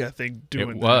Herbie, I think,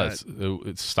 doing that. It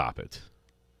was. Stop it.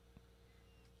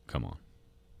 Come on.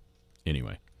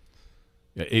 Anyway.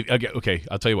 Okay,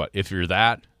 I'll tell you what. If you're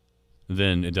that,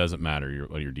 then it doesn't matter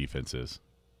what your defense is.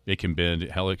 It can bend.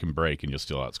 Hell, it can break, and you'll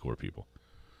still outscore people.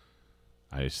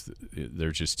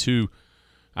 There's just too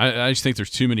 – I just think there's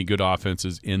too many good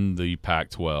offenses in the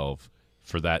Pac-12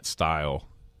 for that style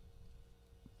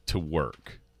to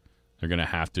work. They're going to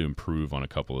have to improve on a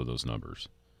couple of those numbers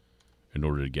in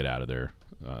order to get out of there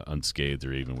unscathed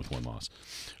or even with one loss.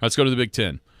 Let's go to the Big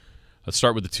Ten. Let's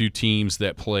start with the two teams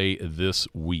that play this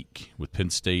week with Penn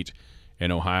State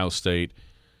and Ohio State.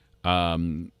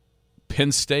 Penn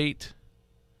State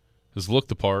has looked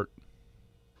the part.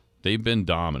 They've been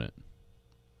dominant.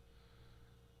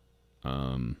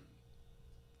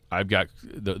 I've got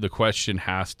the question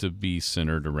has to be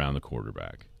centered around the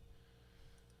quarterback.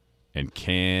 And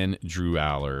can Drew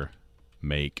Aller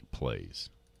make plays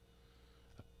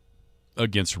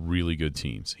against really good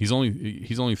teams? He's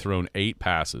only thrown 8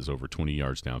 passes over 20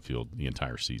 yards downfield the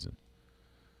entire season.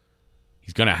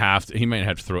 He might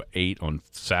have to throw 8 on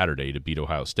Saturday to beat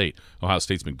Ohio State. Ohio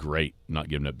State's been great not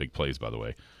giving up big plays, by the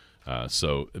way.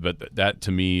 But that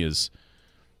to me is,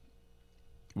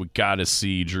 we got to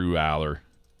see Drew Aller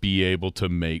be able to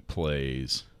make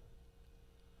plays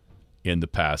in the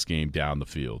pass game down the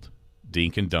field.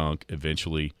 Dink and dunk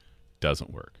eventually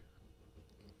doesn't work.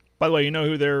 By the way, you know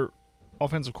who their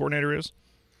offensive coordinator is?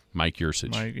 Mike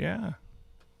Yurcich. Yeah.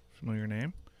 Familiar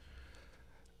name.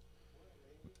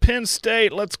 Penn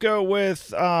State, let's go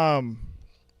with again,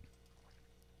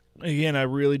 I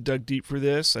really dug deep for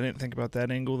this. I didn't think about that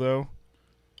angle, though.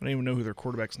 I don't even know who their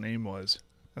quarterback's name was.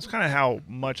 That's kind of how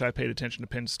much I paid attention to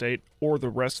Penn State or the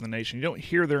rest of the nation. You don't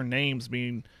hear their names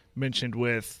being mentioned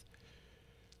with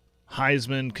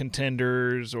Heisman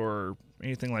contenders or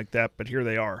anything like that, but here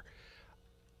they are.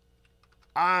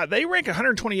 They rank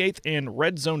 128th in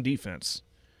red zone defense.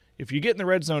 If you get in the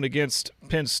red zone against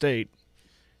Penn State,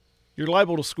 you're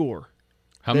liable to score.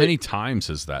 How many times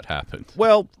has that happened?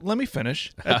 Well, let me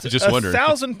finish. That's just wondering.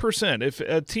 1,000%.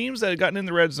 If teams that have gotten in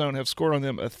the red zone have scored on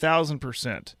them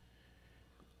 1,000%.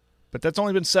 but that's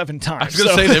only been 7 times. I was going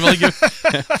to say they've only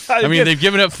given. They've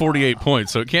given up 48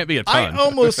 points, so it can't be a ton. I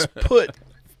almost put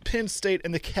Penn State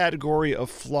in the category of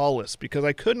flawless because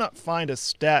I could not find a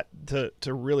stat to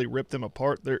really rip them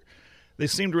apart. They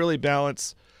seemed really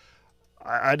balanced.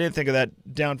 I didn't think of that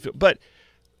downfield, but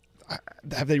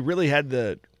have they really had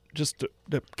the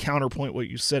counterpoint what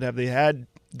you said? Have they had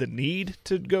the need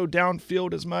to go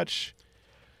downfield as much?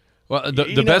 Well,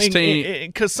 the best team,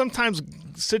 because sometimes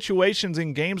situations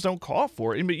in games don't call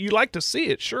for it. I mean, you like to see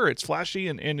it. Sure, it's flashy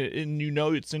and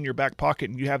it's in your back pocket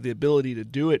and you have the ability to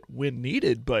do it when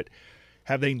needed. But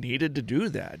have they needed to do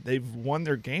that? They've won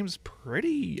their games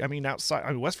pretty.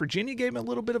 Outside. West Virginia gave them a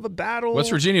little bit of a battle. West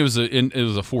Virginia was a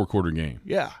 4-quarter game.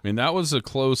 Yeah, that was a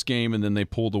close game, and then they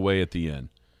pulled away at the end.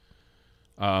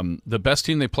 The best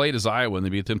team they played is Iowa, and they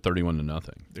beat them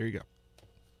 31-0. There you go.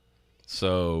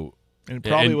 So. And it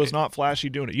probably was not flashy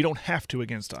doing it. You don't have to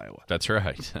against Iowa. That's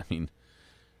right.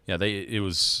 It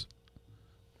was.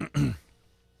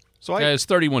 So it's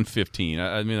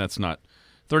 31-15. That's not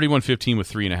 31-15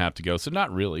 with 3.5 to go. So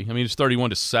not really. It's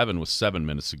 31-7 with 7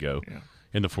 minutes to go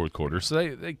in the fourth quarter.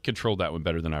 So they controlled that one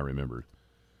better than I remembered.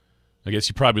 I guess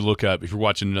you probably look up if you're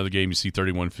watching another game, you see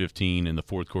 31-15 in the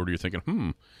fourth quarter. You're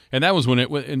thinking, and that was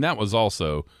and that was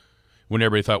also when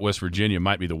everybody thought West Virginia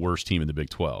might be the worst team in the Big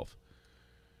 12.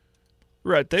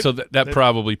 Right. So that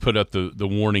probably put up the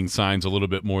warning signs a little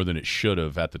bit more than it should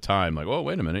have at the time. Like, oh,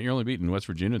 wait a minute, you're only beating West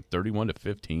Virginia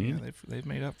 31-15. Yeah, they've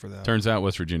made up for that. Turns out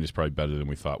West Virginia's probably better than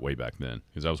we thought way back then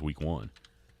because that was week 1,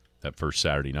 that first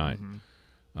Saturday night.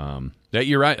 Mm-hmm.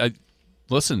 You're right.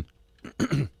 Listen,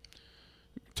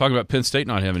 talking about Penn State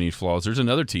not having any flaws, there's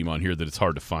another team on here that it's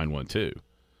hard to find one too.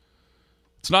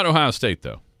 It's not Ohio State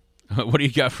though. What do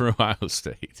you got for Ohio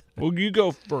State? Well, you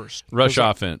go first. Rush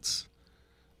offense.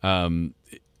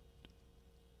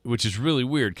 Which is really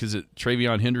weird because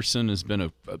Travion Henderson has been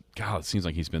it seems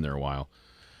like he's been there a while.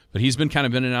 But he's been kind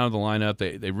of in and out of the lineup.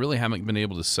 They really haven't been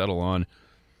able to settle on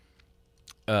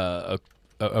a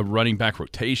running back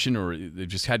rotation, or they've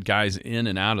just had guys in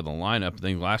and out of the lineup. I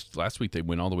think last week they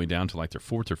went all the way down to like their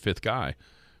 4th or 5th guy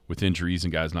with injuries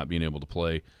and guys not being able to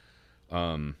play.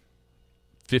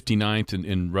 59th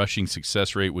in rushing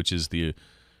success rate, which is the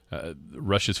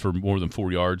rushes for more than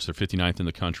 4 yards. They're 59th in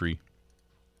the country.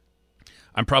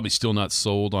 I'm probably still not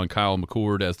sold on Kyle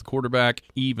McCord as the quarterback,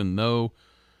 even though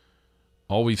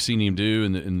all we've seen him do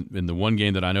in the one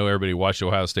game that I know everybody watched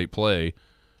Ohio State play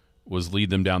was lead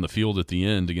them down the field at the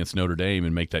end against Notre Dame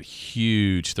and make that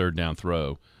huge 3rd down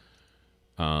throw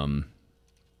down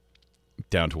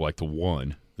to like the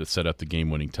 1 that set up the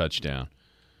game-winning touchdown.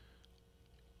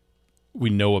 We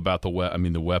know about the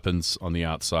weapons on the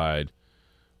outside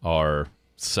are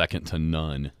second to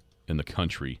none in the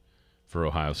country for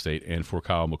Ohio State and for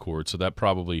Kyle McCord. So that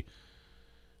probably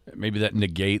maybe that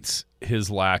negates his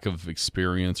lack of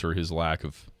experience or his lack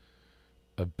of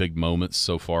big moments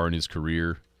so far in his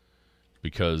career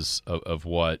because of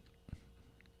what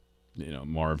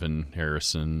Marvin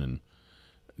Harrison and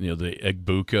the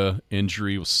Egbuka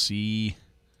injury. We'll see.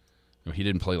 He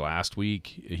didn't play last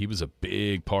week. He was a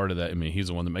big part of that. He's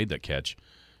the one that made that catch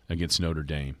against Notre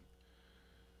Dame.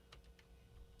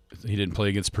 He didn't play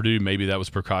against Purdue. Maybe that was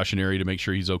precautionary to make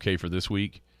sure he's okay for this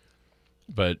week.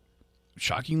 But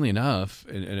shockingly enough,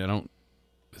 and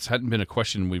this hadn't been a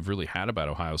question we've really had about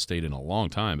Ohio State in a long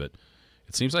time, but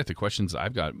it seems like the questions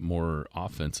I've got more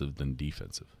offensive than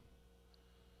defensive.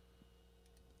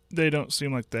 They don't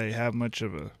seem like they have much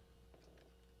of a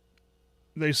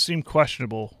 – they seem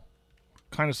questionable,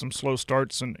 kind of some slow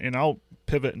starts, and I'll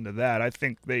pivot into that. I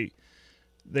think they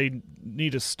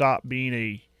need to stop being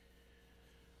a –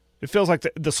 it feels like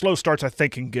the slow starts I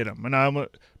think can get them.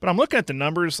 But I'm looking at the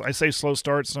numbers. I say slow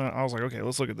starts, and I was like, okay,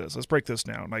 let's look at this. Let's break this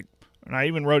down. And I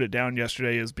even wrote it down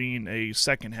yesterday as being a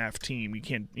second-half team. You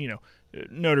can't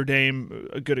Notre Dame,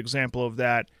 a good example of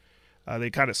that. They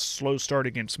kind of slow start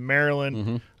against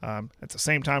Maryland. Mm-hmm. At the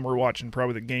same time, we're watching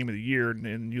probably the game of the year,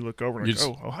 and you look over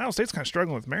and Ohio State's kind of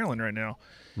struggling with Maryland right now.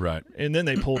 Right. And then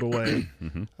they pulled away.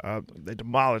 Mm-hmm. They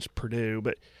demolished Purdue.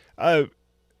 But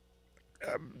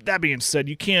that being said,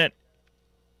 you can't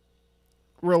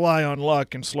rely on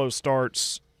luck and slow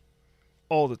starts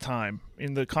all the time.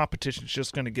 And the competition's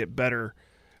just going to get better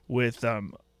with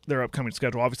their upcoming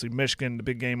schedule. Obviously, Michigan, the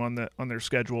big game on their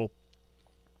schedule.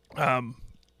 And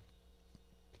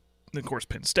of course,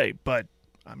 Penn State. But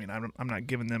I'm not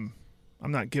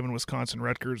giving Wisconsin,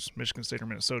 Rutgers, Michigan State, or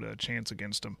Minnesota a chance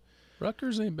against them.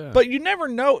 Rutgers ain't bad. But you never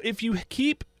know if you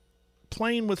keep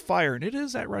playing with fire, and it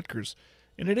is at Rutgers,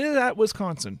 and it is at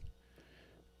Wisconsin.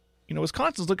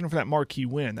 Wisconsin's looking for that marquee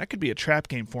win. That could be a trap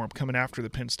game for them coming after the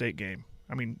Penn State game.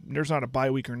 There's not a bye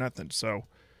week or nothing, so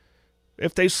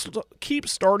if they keep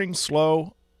starting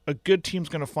slow, a good team's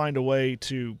going to find a way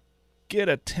to get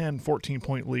a 10,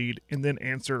 14-point lead and then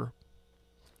answer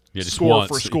just score once.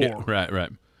 for score. Yeah, right.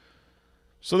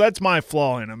 So that's my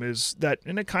flaw in them, is that,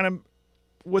 and it kind of,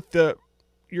 with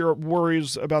your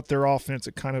worries about their offense,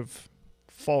 it kind of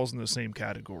falls in the same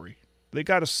category. They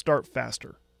got to start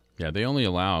faster. Yeah, they only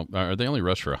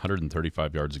rush for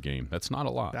 135 yards a game. That's not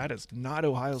a lot. That is not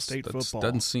Ohio State football.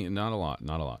 Doesn't seem not a lot.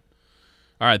 All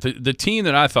right, the team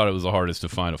that I thought it was the hardest to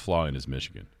find a flaw in is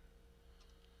Michigan.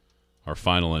 Our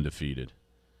final undefeated.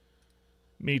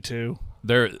 Me too.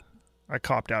 I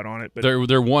copped out on it, but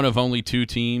they're one of only 2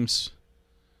 teams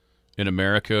in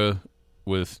America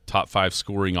with top 5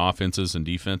 scoring offenses and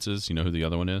defenses. You know who the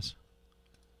other one is?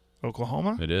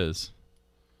 Oklahoma? It is.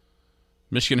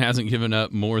 Michigan hasn't given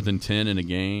up more than 10 in a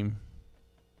game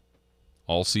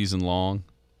all season long.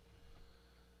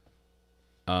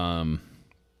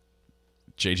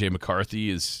 J.J. McCarthy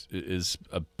is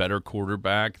a better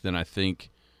quarterback than I think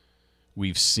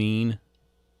we've seen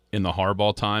in the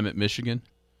Harbaugh time at Michigan.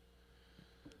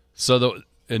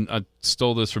 And I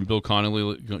stole this from Bill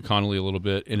Connolly a little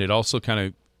bit, and it also kind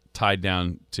of tied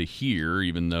down to here,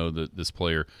 even though this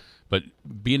player, but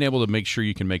being able to make sure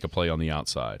you can make a play on the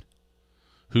outside.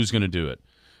 Who's going to do it?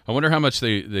 I wonder how much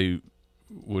they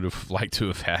would have liked to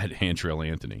have had Antrell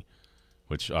Anthony,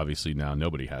 which obviously now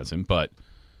nobody has him. But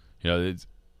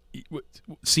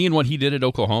seeing what he did at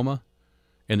Oklahoma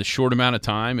in the short amount of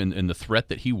time and the threat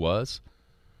that he was,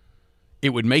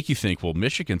 it would make you think, well,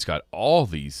 Michigan's got all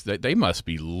these. They must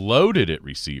be loaded at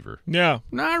receiver. Yeah.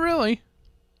 Not really.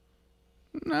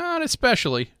 Not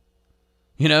especially.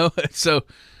 So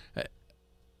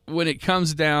when it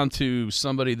comes down to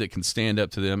somebody that can stand up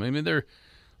to them, I mean,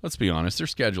 let's be honest, their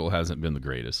schedule hasn't been the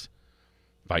greatest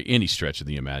by any stretch of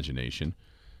the imagination.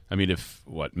 I mean,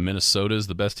 Minnesota is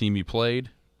the best team you played,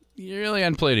 you really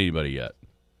hadn't played anybody yet.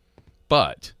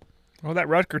 But that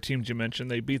Rutgers team you mentioned,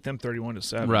 they beat them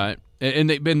 31-7. Right,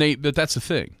 but that's the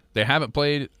thing. They haven't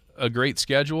played a great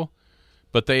schedule,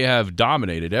 but they have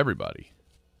dominated everybody.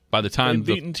 By the time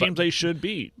they've beaten teams they should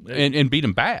beat. And beat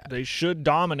them bad. They should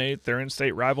dominate their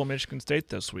in-state rival Michigan State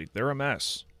this week. They're a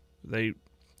mess.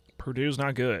 Purdue's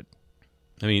not good.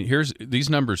 I mean, here's these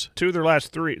numbers. 2 of their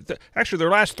last 3. Actually, their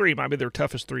last 3 might be their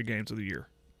toughest 3 games of the year.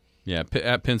 Yeah,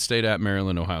 at Penn State, at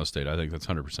Maryland, Ohio State. I think that's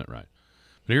 100% right.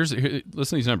 But listen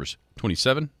to these numbers.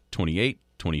 27, 28,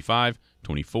 25,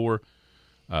 24,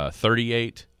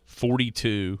 38,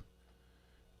 42,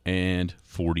 and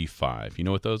 45. You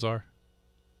know what those are?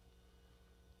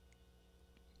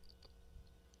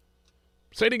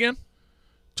 Say it again.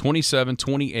 27,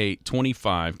 28,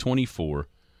 25, 24,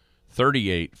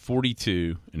 38,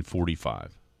 42, and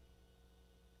 45.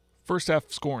 First half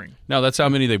scoring. No, that's how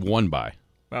many they've won by.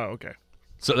 Oh, okay.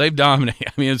 So they've dominated.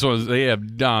 I mean, they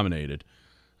have dominated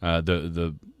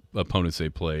the opponents they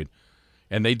played.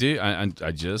 And they do.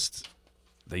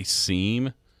 They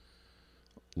seem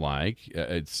like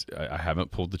I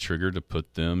haven't pulled the trigger to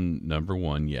put them number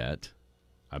 1 yet.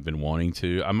 I've been wanting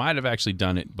to. I might have actually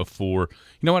done it before.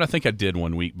 You know what? I think I did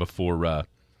one week before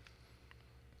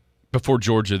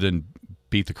Georgia then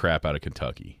beat the crap out of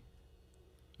Kentucky.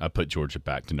 I put Georgia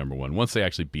back to number 1 once they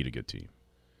actually beat a good team.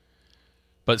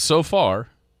 But so far,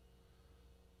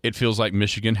 it feels like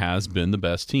Michigan has been the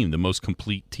best team, the most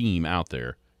complete team out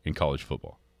there in college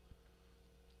football.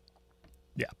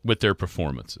 Yeah. With their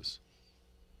performances.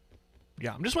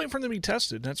 Yeah, I'm just waiting for them to be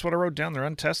tested. That's what I wrote down. They're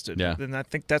untested. Yeah. And I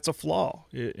think that's a flaw.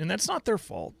 And that's not their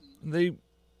fault.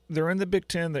 They're in the Big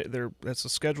Ten. That's a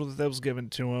schedule that was given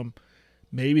to them.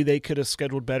 Maybe they could have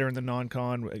scheduled better in the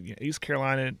non-con. East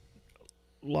Carolina,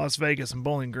 Las Vegas, and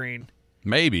Bowling Green.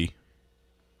 Maybe.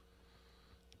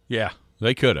 Yeah,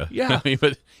 they could have. Yeah.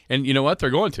 And you know what?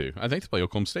 They're going to. I think they play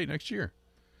Oklahoma State next year.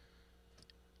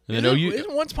 And then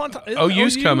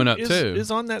OU's coming up, too. Is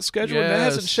on that schedule. Yes. That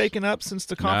hasn't shaken up since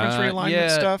the conference realignment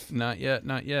stuff. Not yet.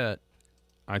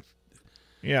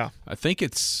 Yeah. I think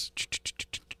it's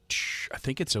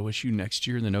OSU next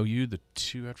year and then OU the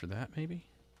 2 after that, maybe.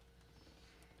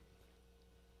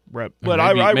 Right.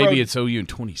 But maybe it's OU in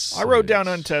 26. I wrote down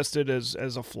untested as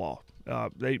a flaw.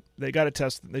 They got to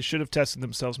test. They should have tested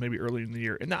themselves maybe early in the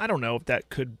year. And I don't know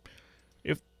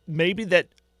if maybe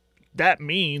that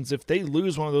means if they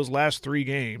lose one of those last 3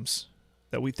 games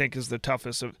that we think is the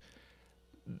toughest,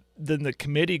 then the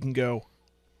committee can go,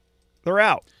 they're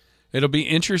out. It'll be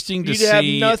interesting to see.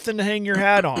 You have nothing to hang your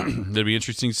hat on. It'll be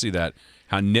interesting to see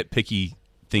how nitpicky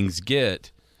things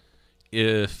get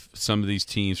if some of these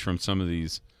teams from some of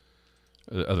these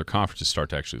other conferences start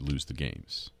to actually lose the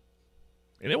games.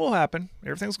 And it will happen.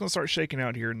 Everything's going to start shaking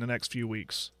out here in the next few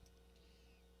weeks.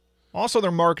 Also,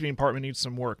 their marketing department needs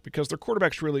some work because their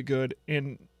quarterback's really good,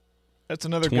 and that's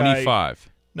another 25.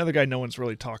 Another guy no one's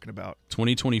really talking about.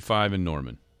 2025 in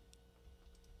Norman.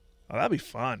 Oh, that'd be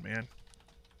fun, man.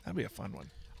 That'd be a fun one.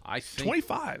 I think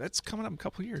 25. That's coming up in a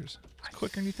couple of years. It's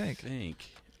quicker than you think.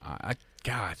 I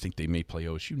think they may play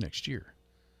OSU next year.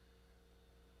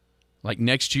 Like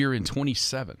next year in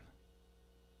 27.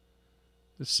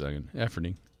 Just a second.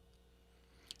 Efforting.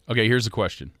 Okay, here's the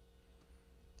question.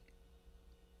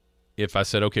 If I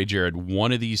said, okay, Jared,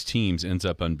 one of these teams ends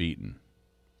up unbeaten,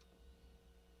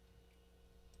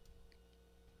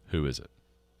 who is it?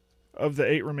 Of the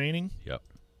 8 remaining? Yep.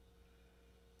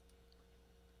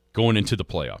 Going into the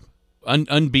playoff.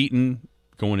 Unbeaten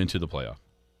going into the playoff.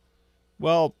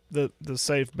 Well, the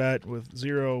safe bet with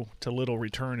 0 to little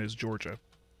return is Georgia.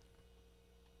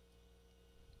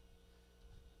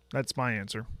 That's my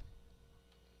answer.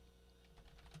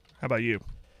 How about you?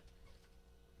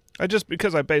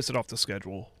 Because I base it off the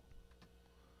schedule.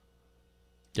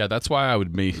 Yeah, that's why I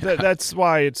would be. That's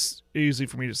why it's easy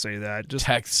for me to say that. Just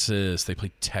Texas. They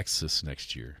play Texas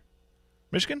next year.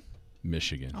 Michigan?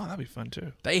 Michigan. Oh, that'd be fun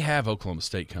too. They have Oklahoma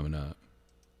State coming up.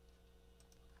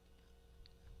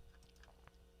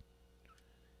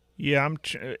 Yeah,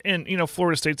 and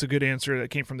Florida State's a good answer. That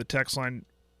came from the text line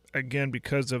again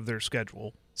because of their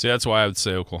schedule. See, that's why I would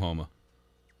say Oklahoma.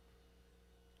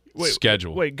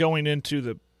 Schedule. Wait, going into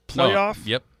the playoff?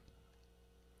 No, yep.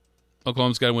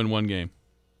 Oklahoma's got to win one game.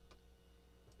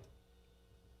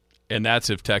 And that's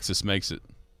if Texas makes it.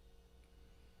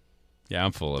 Yeah,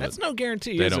 I'm full of That's it. no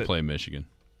guarantee, They is don't it? play Michigan.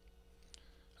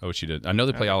 I wish you did. I know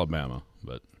they play Alabama,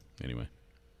 but anyway.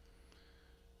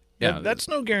 Yeah, that's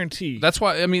no guarantee. That's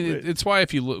why, it's why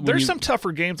if you look. There's some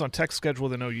tougher games on Tech's schedule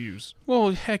than OU's.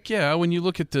 Well, heck yeah. When you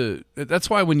look at that's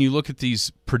why when you look at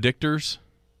these predictors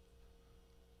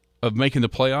of making the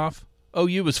playoff,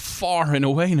 OU is far and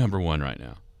away number one right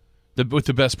now, with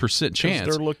the best percent chance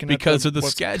they're looking because at of the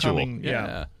what's schedule. coming,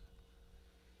 yeah.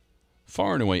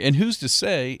 Far and away. And who's to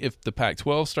say if the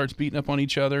Pac-12 starts beating up on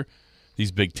each other, these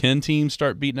Big Ten teams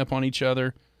start beating up on each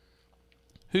other,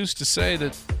 who's to say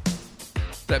that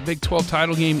Big 12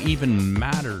 title game even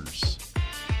matters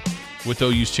with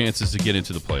OU's chances to get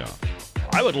into the playoff?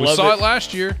 I would We love saw it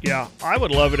last year. Yeah, I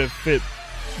would love it if it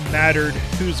mattered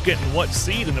who's getting what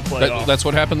seed in the playoff. That's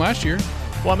what happened last year.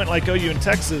 Well, I meant like OU and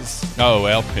Texas. Oh,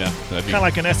 well, yeah. Kind of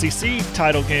like an SEC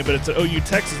title game, but it's an OU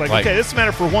Texas. Like, Like- okay, this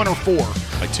matter for 1 or 4.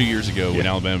 Like 2 years ago when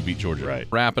Alabama beat Georgia. Right.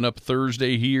 Wrapping up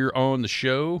Thursday here on the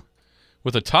show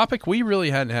with a topic we really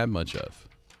hadn't had much of.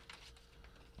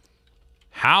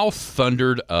 How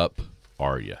thundered up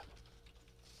are you?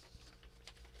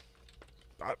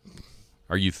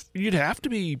 Are you? You'd have to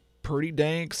be pretty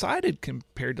dang excited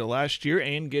compared to last year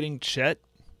and getting Chet.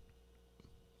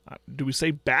 Do we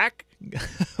say back?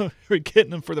 We're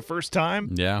getting him for the first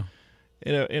time Yeah.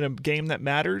 in a game that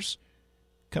matters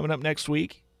coming up next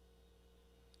week.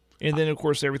 And then, of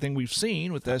course, everything we've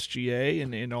seen with SGA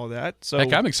and all that. So,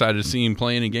 Heck, I'm excited to see him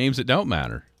playing in games that don't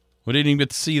matter. We didn't even get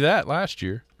to see that last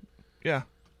year. yeah.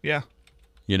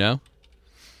 You know?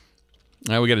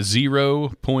 Now we got a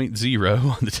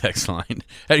 0.0 on the text line.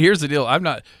 And here's the deal.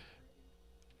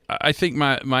 I think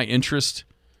my interest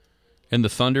in the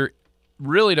Thunder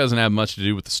really doesn't have much to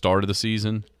do with the start of the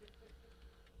season.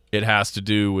 It has to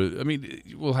do with,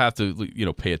 we'll have to,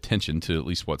 pay attention to at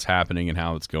least what's happening and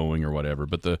how it's going or whatever.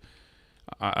 But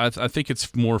I think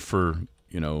it's more for,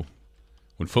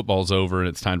 when football's over and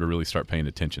it's time to really start paying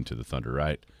attention to the Thunder,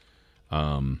 right?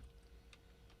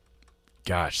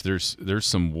 Gosh, there's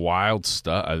some wild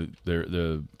stuff.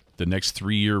 The next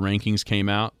 3-year rankings came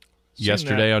out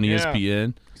yesterday that. on Yeah.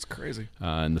 ESPN. It's crazy.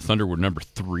 And the Thunder were number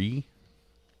 3.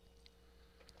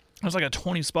 It was like a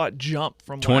 20-spot jump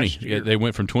from 20. last year. Yeah, they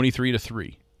went from 23 to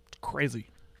 3. Crazy.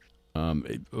 A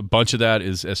bunch of that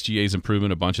is SGA's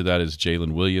improvement. A bunch of that is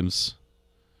Jalen Williams,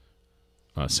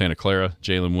 Santa Clara,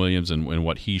 Jalen Williams, and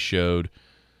what he showed.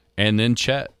 And then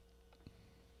Chet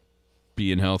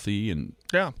being healthy and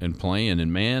playing.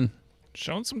 And, man,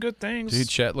 Showing some good things. dude,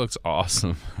 Chet looks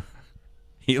awesome.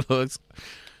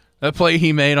 That play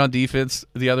he made on defense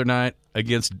the other night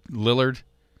against Lillard,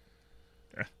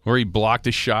 where he blocked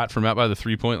a shot from out by the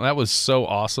three-point, that was so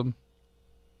awesome.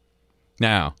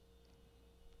 Now,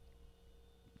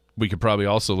 we could probably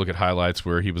also look at highlights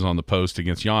where he was on the post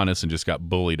against Giannis and just got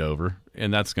bullied over,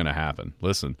 and that's going to happen.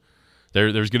 Listen,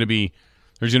 there's going to be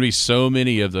so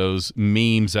many of those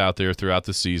memes out there throughout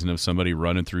the season of somebody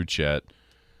running through Chet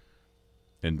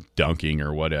and dunking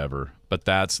or whatever, but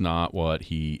that's not what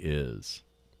he is.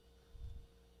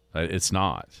 It's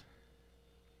not.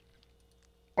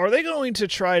 Are they going to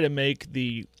try to make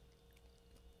the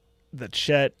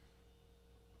Chet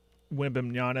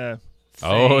Wembanyama thing?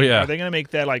 Oh, yeah. Are they going to make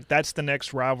that like that's the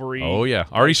next rivalry? Oh, yeah.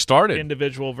 Already started.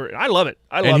 Individual. I love it.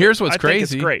 I love it. And here's what's I crazy.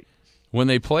 think it's great. When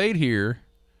they played here,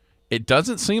 it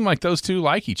doesn't seem like those two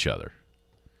like each other.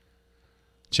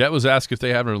 Chet was asked if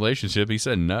they have a relationship. He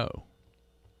said no,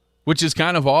 which is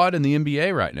kind of odd in the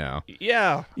NBA right now.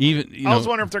 Yeah. Even I was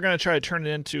wondering if they're going to try to turn it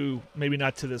into maybe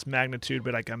not to this magnitude,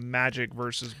 but like a Magic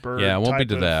versus Bird. Yeah, it won't be type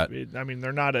to of- that. I mean,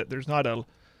 there's not a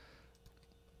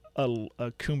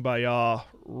kumbaya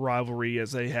rivalry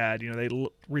as they had. You know, they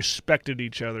respected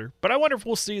each other. But I wonder if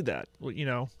we'll see that. You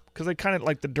know, because they kind of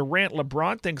like the Durant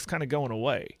LeBron thing's kind of going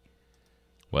away.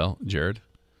 Well, Jared,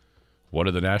 one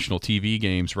of the national TV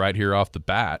games right here off the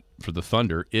bat for the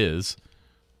Thunder is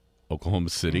Oklahoma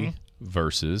City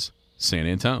versus San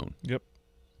Antonio. Yep.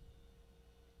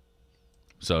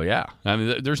 So, yeah, I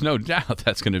mean, there's no doubt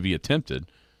that's going to be attempted.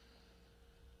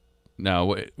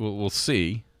 Now, we'll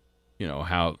see, you know,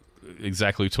 how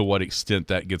exactly to what extent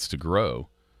that gets to grow.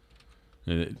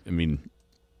 I mean,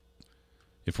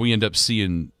 if we end up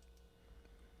seeing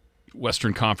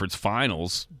Western Conference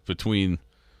Finals between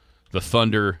the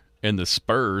Thunder and the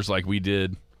Spurs like we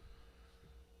did,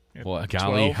 well,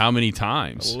 golly, 12, how many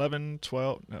times? 11,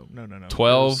 12, no.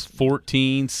 12,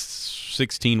 14,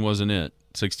 16 wasn't it.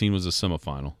 16 was a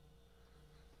semifinal.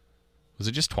 Was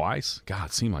it just twice? God,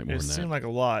 it seemed like more It than that. seemed like a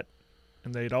lot,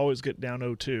 and they'd always get down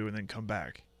 0-2 and then come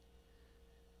back.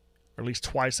 Or at least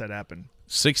twice that happened.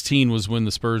 16 was when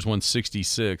the Spurs won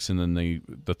 66, and then the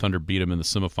Thunder beat them in the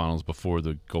semifinals before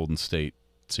the Golden State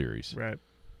series. Right.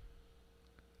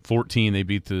 14, they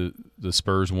beat the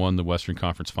Spurs, won the Western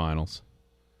Conference Finals.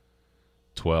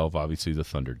 12, obviously, the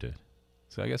Thunder did.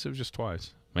 So I guess it was just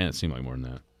twice. Man, it seemed like more than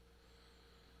that.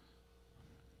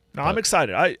 No, I'm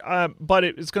excited. But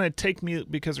it's going to take me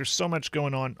because there's so much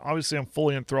going on. Obviously, I'm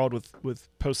fully enthralled with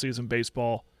postseason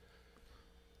baseball.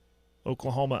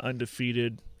 Oklahoma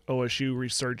undefeated, OSU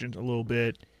resurgent a little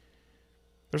bit.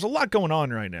 There's a lot going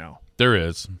on right now. There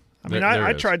is. I mean,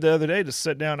 I tried the other day to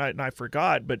sit down and I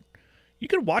forgot, but you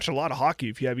can watch a lot of hockey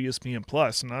if you have ESPN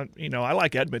Plus. And I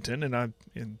like Edmonton, and I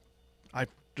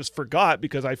just forgot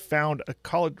because I found a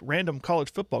random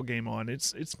college football game on.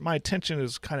 It's my attention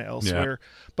is kind of elsewhere.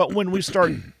 Yeah. But when we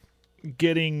start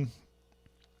getting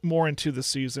more into the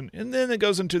season, and then it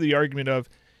goes into the argument of,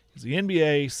 is the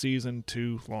NBA season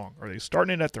too long? Are they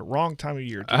starting it at the wrong time of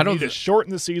year? Do they need to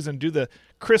shorten the season, do the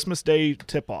Christmas Day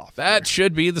tip-off? That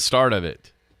should be the start of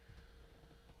it.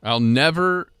 You'll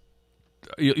never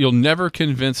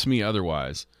convince me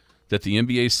otherwise that the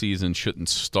NBA season shouldn't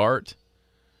start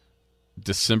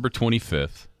December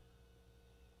 25th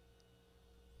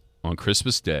on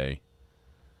Christmas Day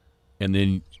and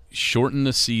then shorten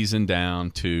the season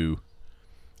down to,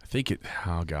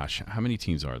 how many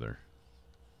teams are there?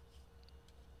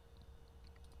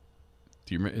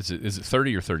 Do you remember, is it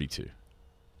 30 or 32?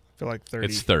 I feel like 30.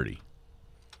 It's 30.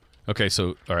 Okay,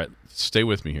 so, all right, stay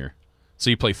with me here. So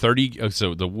you play 30,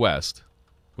 so the West,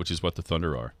 which is what the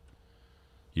Thunder are,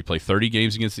 you play 30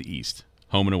 games against the East,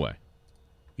 home and away.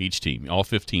 Each team, all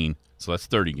 15, so that's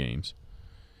 30 games.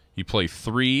 You play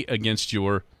 3 against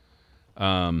your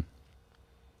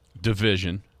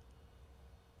division,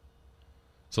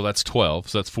 so that's 12,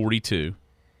 so that's 42.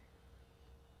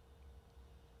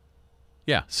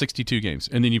 Yeah, 62 games.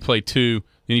 And then you play 2,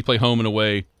 then you play home and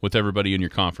away with everybody in your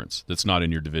conference that's not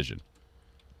in your division.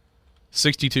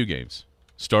 62 games,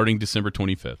 starting December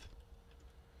 25th.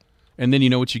 And then you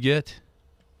know what you get?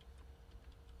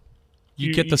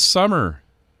 You get the summer.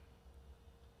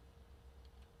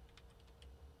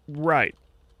 Right.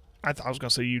 I was going to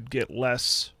say you'd get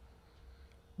less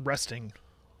resting.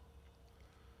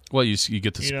 Well, you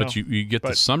get the you get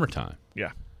the summertime.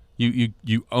 Yeah.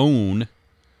 You own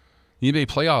the NBA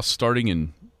playoffs starting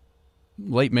in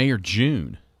late May or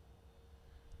June,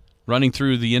 running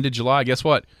through the end of July. Guess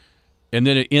what? And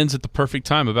then it ends at the perfect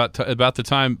time, about the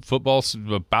time football's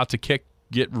about to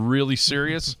get really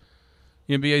serious.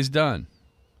 The NBA's done.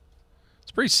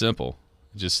 It's pretty simple.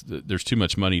 Just there's too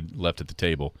much money left at the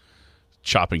table,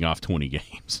 chopping off 20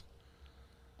 games.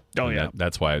 Oh, yeah.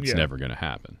 That's why it's never going to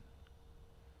happen.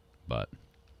 But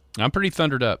I'm pretty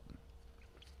thundered up.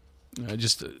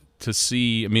 Just to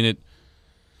see, I mean,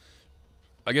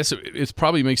 I guess it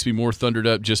probably makes me more thundered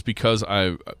up just because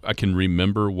I can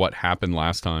remember what happened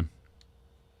last time.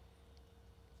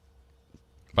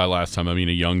 By last time, I mean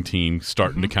a young team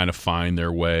starting to kind of find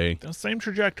their way. The same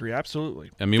trajectory,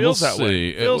 absolutely. I mean, Feels we'll that see.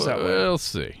 Way. Feels that way. We'll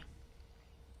see.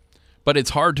 But it's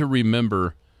hard to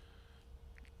remember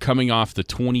coming off the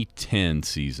 2010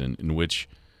 season in which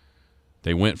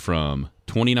they went from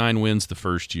 29 wins the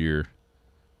first year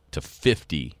to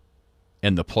 50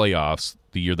 and the playoffs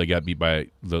the year they got beat by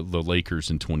the Lakers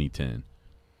in 2010.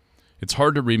 It's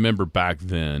hard to remember back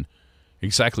then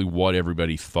exactly what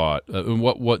everybody thought.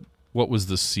 What was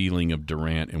the ceiling of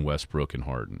Durant and Westbrook and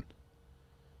Harden?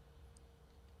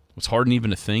 Was Harden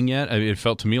even a thing yet? I mean, it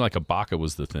felt to me like Ibaka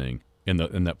was the thing in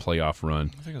that playoff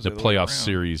run, the playoff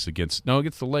series against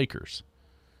the Lakers.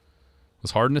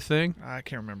 Was Harden a thing? I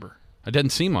can't remember. It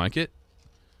didn't seem like it.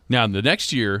 Now, the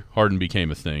next year, Harden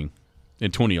became a thing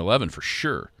in 2011 for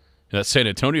sure. In that San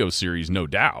Antonio series, no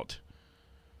doubt.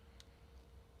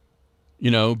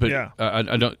 But yeah.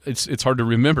 I don't. It's hard to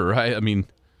remember, right? I mean,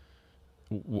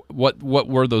 what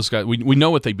were those guys? We know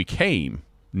what they became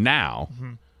now,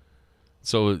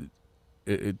 so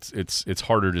it's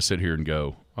harder to sit here and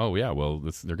go, oh yeah, well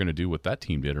they're going to do what that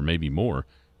team did or maybe more.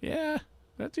 Yeah,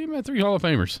 that team had 3 Hall of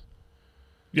Famers.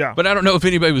 Yeah, but I don't know if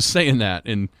anybody was saying that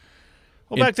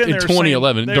back then in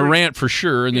 2011. Durant for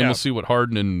sure, and then yeah. we'll see what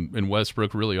Harden and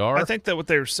Westbrook really are. I think that what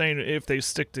they were saying, if they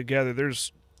stick together,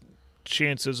 there's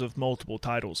chances of multiple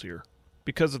titles here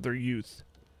because of their youth.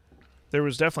 There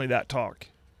was definitely that talk.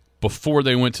 Before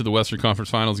they went to the Western Conference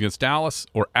Finals against Dallas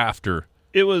or after?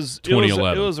 It was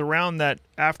 2011. It was around that,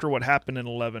 after what happened in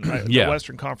 11, right? Yeah. The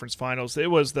Western Conference Finals.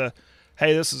 It was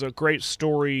hey, this is a great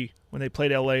story when they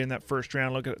played LA in that first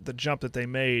round. Look at the jump that they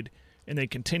made, and they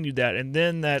continued that. And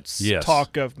then that's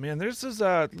talk of, man,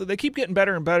 they keep getting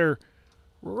better and better.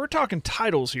 We're talking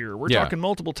titles here. We're talking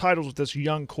multiple titles with this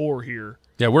young core here.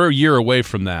 Yeah, we're a year away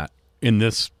from that in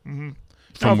this from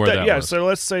where that was. So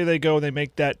let's say they go and they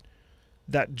make that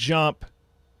jump.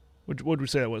 What would we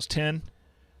say that was, 10?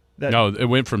 No, it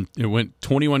went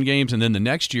 21 games, and then the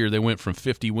next year they went from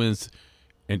 50 wins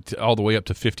and all the way up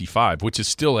to 55, which is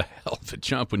still a hell of a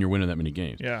jump when you're winning that many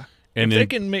games. Yeah. And if they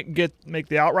can make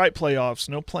the outright playoffs,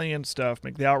 no play-in stuff,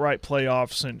 make the outright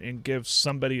playoffs and give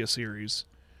somebody a series,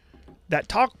 that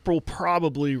talk will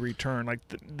probably return. Like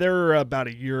they're about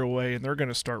a year away, and they're going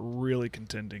to start really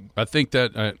contending. I think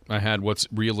that I had what's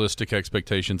realistic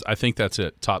expectations. I think that's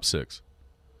it, top 6.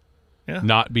 Yeah.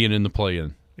 Not being in the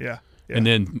play-in. Yeah. And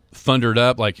then thundered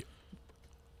up, like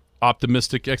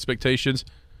optimistic expectations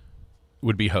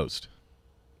would be host.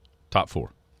 Top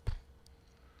 4.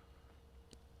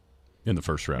 In the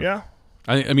first round. Yeah.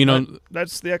 I mean,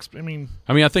 that's the I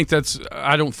think that's.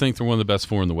 I don't think they're one of the best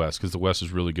 4 in the West because the West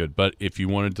is really good. But if you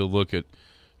wanted to look at,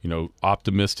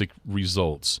 optimistic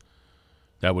results,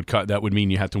 that would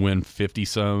mean you have to win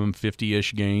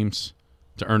 50-ish games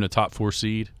to earn a top 4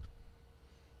 seed.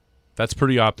 That's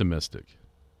pretty optimistic.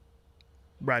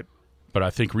 Right. But I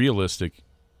think realistic,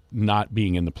 not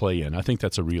being in the play-in. I think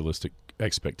that's a realistic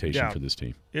expectation for this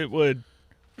team. It would.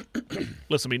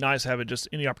 Listen, it'd be nice to have just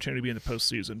any opportunity to be in the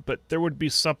postseason, but there would be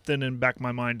something in the back of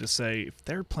my mind to say, if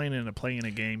they're playing in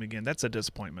a game again, that's a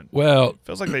disappointment. Well, it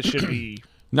feels like they should be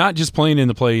not just playing in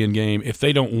the play-in game. If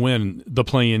they don't win the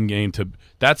play-in game,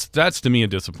 that's to me a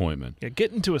disappointment. Yeah,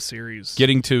 getting to a series.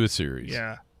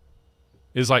 Yeah,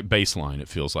 is like baseline. It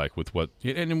feels like with what,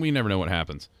 and we never know what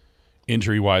happens,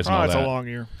 injury-wise and all that. It's a long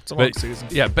year. It's a long season.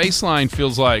 Yeah, baseline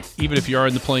feels like even if you are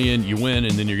in the play-in, you win,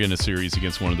 and then you're getting a series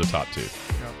against one of the top 2.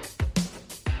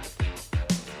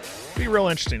 Be real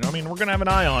interesting. I mean, we're going to have an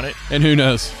eye on it. And who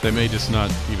knows? They may just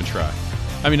not even try.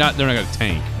 I mean, they're not going to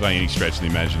tank by any stretch of the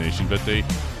imagination, but they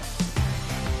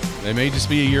may just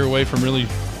be a year away from really,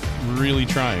 really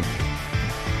trying.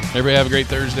 Everybody have a great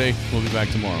Thursday. We'll be back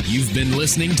tomorrow. You've been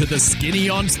listening to the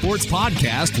Skinny on Sports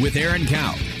podcast with Aaron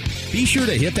Cow. Be sure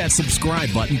to hit that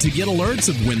subscribe button to get alerts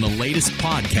of when the latest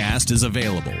podcast is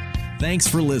available. Thanks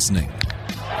for listening.